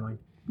accent.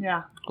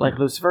 Yeah. Like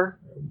Lucifer?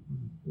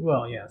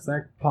 Well, yes,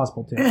 that's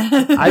possible too.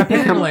 I'd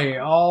become, Apparently,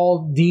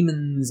 all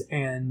demons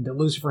and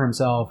Lucifer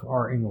himself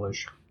are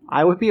English.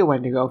 I would be a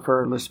Wendigo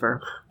for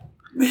Lucifer.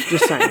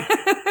 Just saying.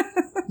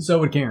 So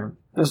would Karen.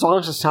 As long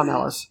as it's Tom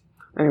Ellis.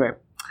 Anyway.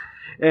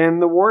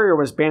 And the warrior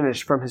was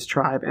banished from his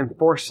tribe and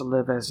forced to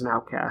live as an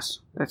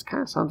outcast. That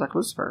kind of sounds like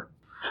Lucifer.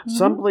 Mm-hmm.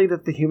 Some believe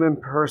that the human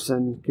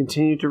person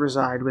continued to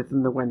reside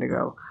within the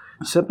Wendigo,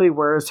 simply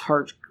where its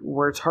heart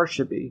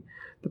should be.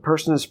 The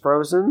person is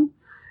frozen,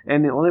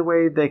 and the only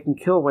way they can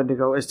kill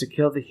Wendigo is to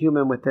kill the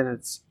human within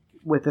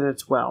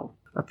its well.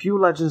 A few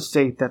legends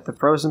state that the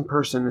frozen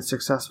person is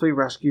successfully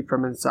rescued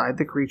from inside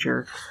the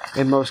creature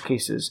in most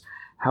cases.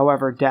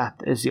 However,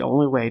 death is the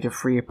only way to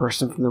free a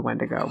person from the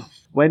Wendigo.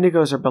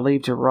 Wendigos are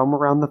believed to roam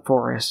around the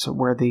forests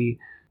where the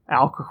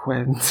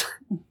Algonquins...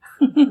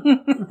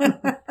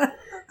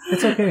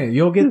 It's okay.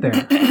 You'll get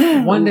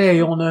there. One day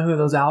you'll know who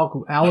those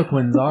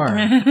Algonquins are.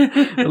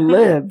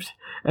 lived,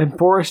 and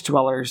forest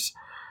dwellers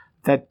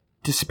that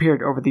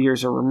disappeared over the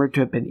years are rumored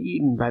to have been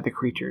eaten by the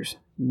creatures.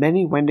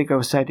 Many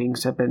Wendigo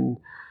sightings have been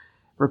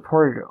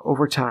reported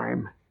over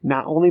time,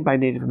 not only by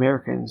Native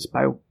Americans,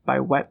 by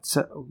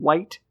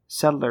white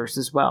settlers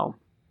as well.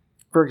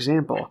 For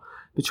example,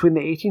 between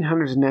the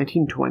 1800s and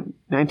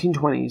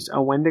 1920s,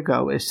 a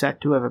Wendigo is said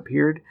to have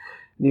appeared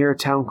near a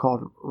town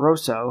called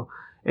Roseau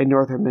in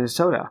northern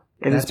Minnesota.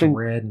 That's been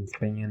red and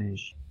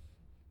Spanish.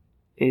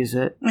 Is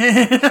it?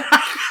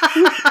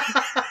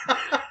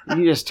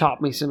 You just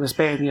taught me some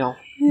Espanol.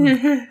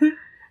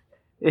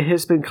 It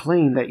has been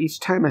claimed that each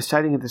time a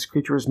sighting of this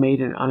creature was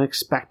made, an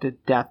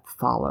unexpected death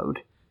followed.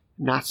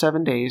 Not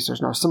 7 days,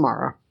 there's no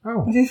Samara.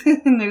 Oh.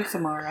 No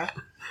Samara.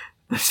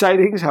 The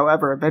sightings,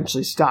 however,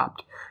 eventually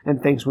stopped,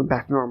 and things went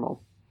back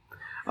normal.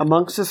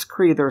 Amongst this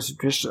creed, there was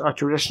a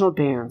traditional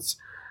dance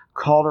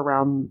called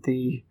around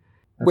the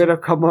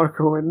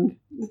Widokomokoin.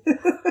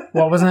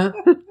 What was that?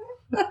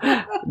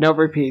 No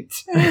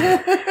repeats.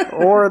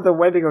 Or the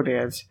Wendigo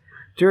dance.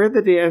 During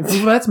the dance...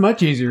 Well, that's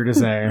much easier to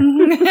say.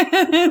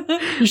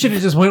 You should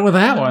have just went with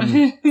that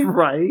one.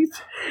 Right?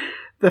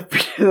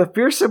 The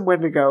fearsome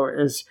Wendigo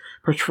is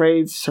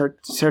portrayed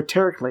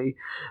satirically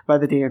by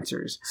the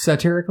dancers.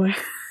 Satirically?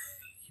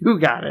 You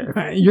got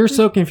it. You're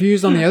so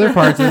confused on the other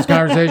parts of this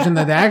conversation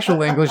that the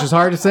actual English is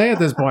hard to say at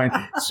this point.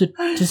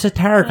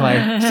 Satirically.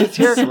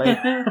 Satirically.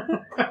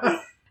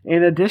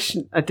 In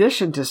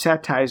addition to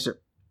satire,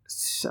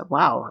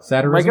 wow,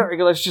 Satirism?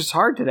 English is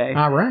hard today.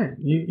 All right,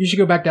 you should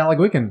go back to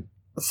Algonquin.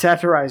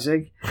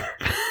 Satirizing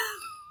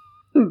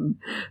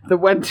the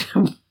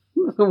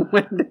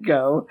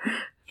Wendigo.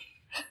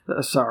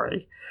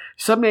 Sorry.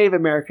 Some Native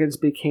Americans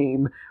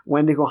became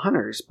Wendigo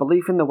hunters.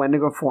 Belief in the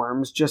Wendigo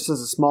forms just as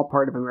a small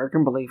part of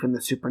American belief in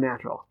the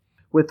supernatural.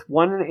 With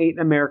 1 in 8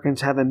 Americans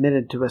have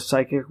admitted to a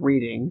psychic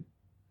reading,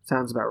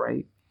 sounds about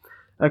right,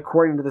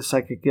 according to the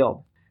Psychic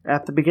Guild.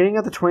 At the beginning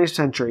of the 20th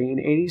century, an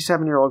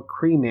 87-year-old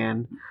Cree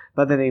man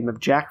by the name of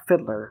Jack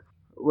Fiddler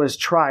was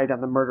tried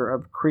on the murder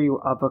of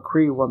a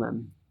Cree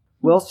woman.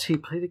 Whilst he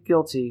pleaded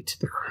guilty to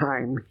the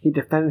crime, he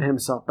defended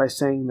himself by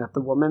saying that the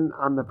woman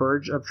on the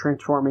verge of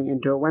transforming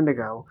into a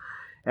Wendigo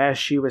as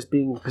she was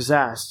being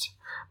possessed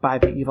by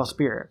the evil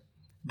spirit.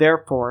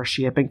 Therefore,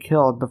 she had been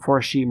killed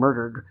before she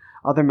murdered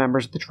other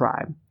members of the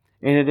tribe.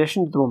 In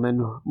addition to the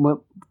woman,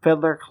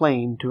 Fiddler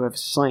claimed to have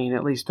slain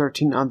at least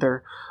 13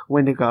 other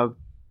Wendigo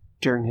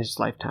during his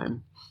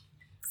lifetime.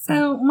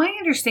 So, my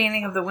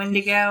understanding of the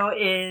Wendigo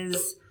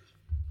is,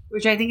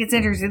 which I think it's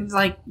interesting,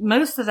 like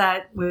most of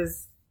that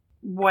was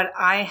what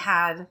I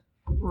had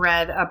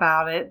read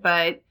about it,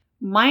 but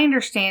my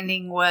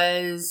understanding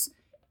was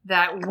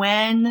that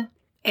when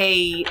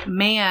a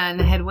man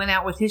had went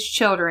out with his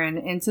children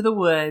into the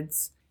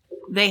woods,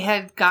 they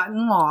had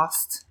gotten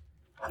lost.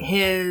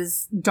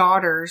 His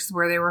daughters,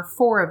 where there were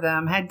 4 of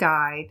them, had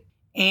died,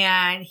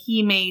 and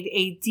he made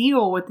a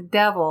deal with the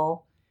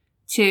devil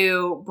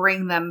to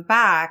bring them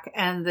back,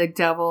 and the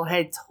devil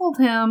had told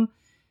him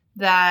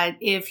that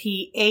if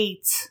he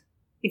ate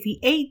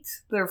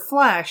their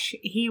flesh,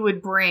 he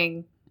would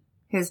bring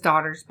his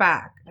daughters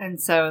back.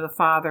 And so the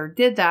father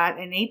did that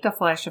and ate the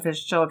flesh of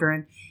his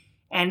children,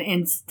 and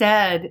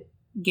instead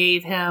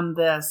gave him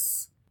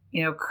this,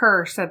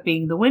 curse of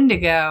being the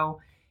Wendigo.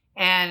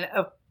 And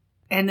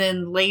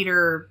then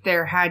later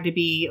there had to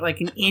be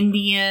like an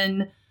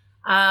Indian,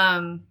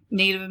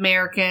 Native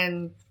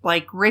American,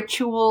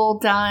 ritual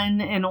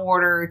done in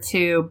order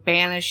to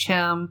banish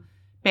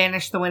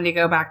the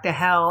Wendigo back to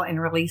hell and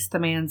release the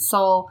man's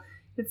soul.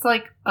 It's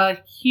like a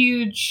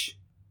huge,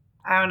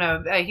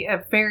 a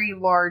very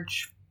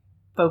large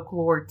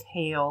folklore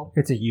tale.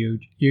 It's a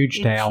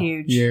huge tale.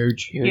 Huge.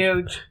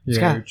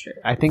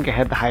 I think it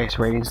had the highest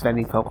ratings of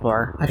any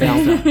folklore. I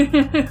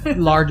think so.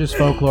 Largest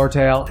folklore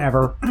tale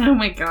ever. Oh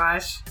my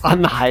gosh.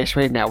 On the highest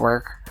rated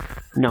network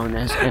known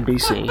as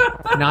NBC.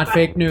 Not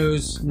fake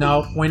news.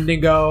 No,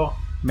 Wendigo.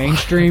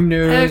 Mainstream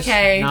news.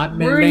 Okay.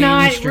 We're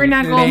not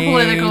going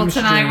political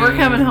tonight. We're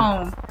coming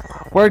home.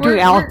 We're doing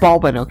Alec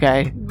Baldwin,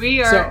 okay?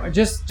 We are. So,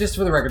 just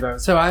for the record, though.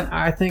 So,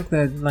 I think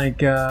that,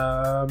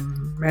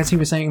 as he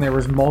was saying, there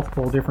was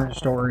multiple different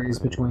stories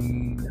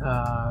between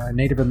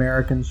Native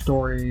American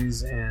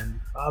stories and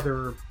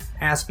other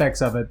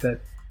aspects of it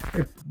that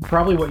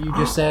probably what you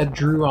just said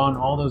drew on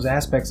all those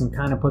aspects and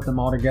kind of put them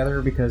all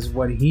together, because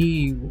what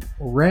he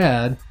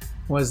read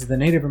was the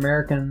Native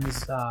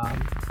Americans'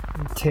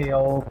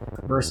 tale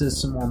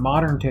versus some more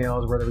modern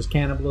tales where there was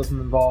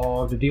cannibalism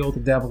involved, a deal with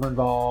the devil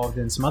involved,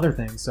 and some other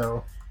things.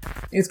 So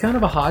it's kind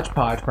of a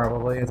hodgepodge,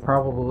 probably. It's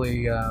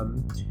probably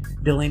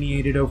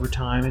delineated over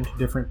time into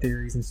different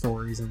theories and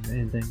stories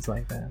and things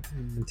like that.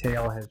 And the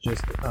tale has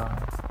just,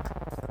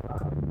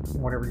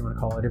 whatever you want to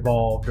call it,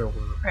 evolved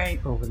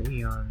over the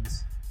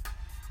eons.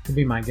 Would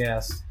be my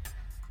guess.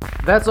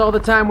 That's all the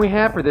time we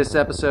have for this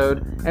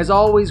episode. As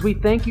always, we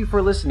thank you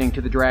for listening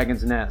to The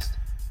Dragon's Nest.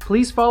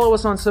 Please follow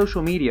us on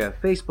social media,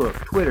 Facebook,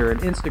 Twitter, and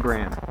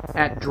Instagram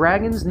at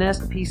Dragon's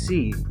Nest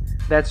PC.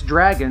 That's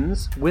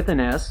Dragons with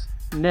an S,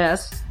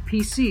 Nest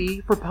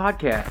PC for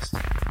podcast.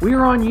 We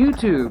are on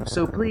YouTube,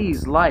 so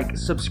please like,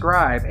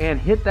 subscribe,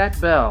 and hit that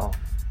bell.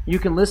 You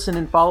can listen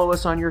and follow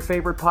us on your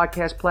favorite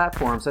podcast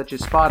platforms such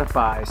as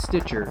Spotify,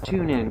 Stitcher,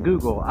 TuneIn,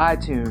 Google,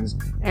 iTunes,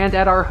 and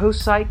at our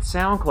host site,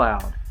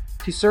 SoundCloud.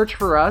 To search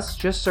for us,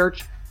 just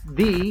search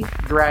The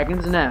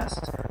Dragon's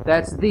Nest.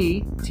 That's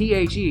the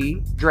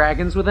THE,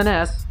 Dragons with an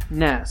S,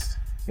 Nest.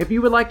 If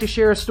you would like to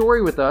share a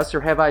story with us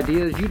or have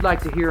ideas you'd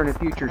like to hear in a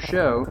future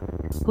show,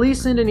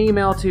 please send an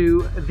email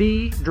to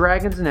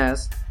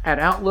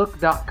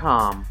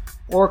thedragonsnest@outlook.com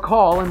or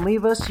call and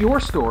leave us your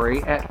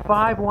story at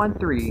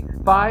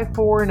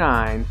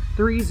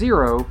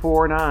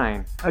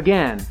 513-549-3049.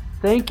 Again,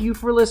 thank you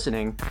for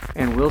listening,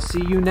 and we'll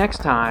see you next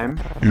time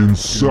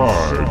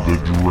inside the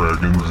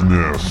Dragon's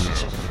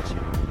Nest.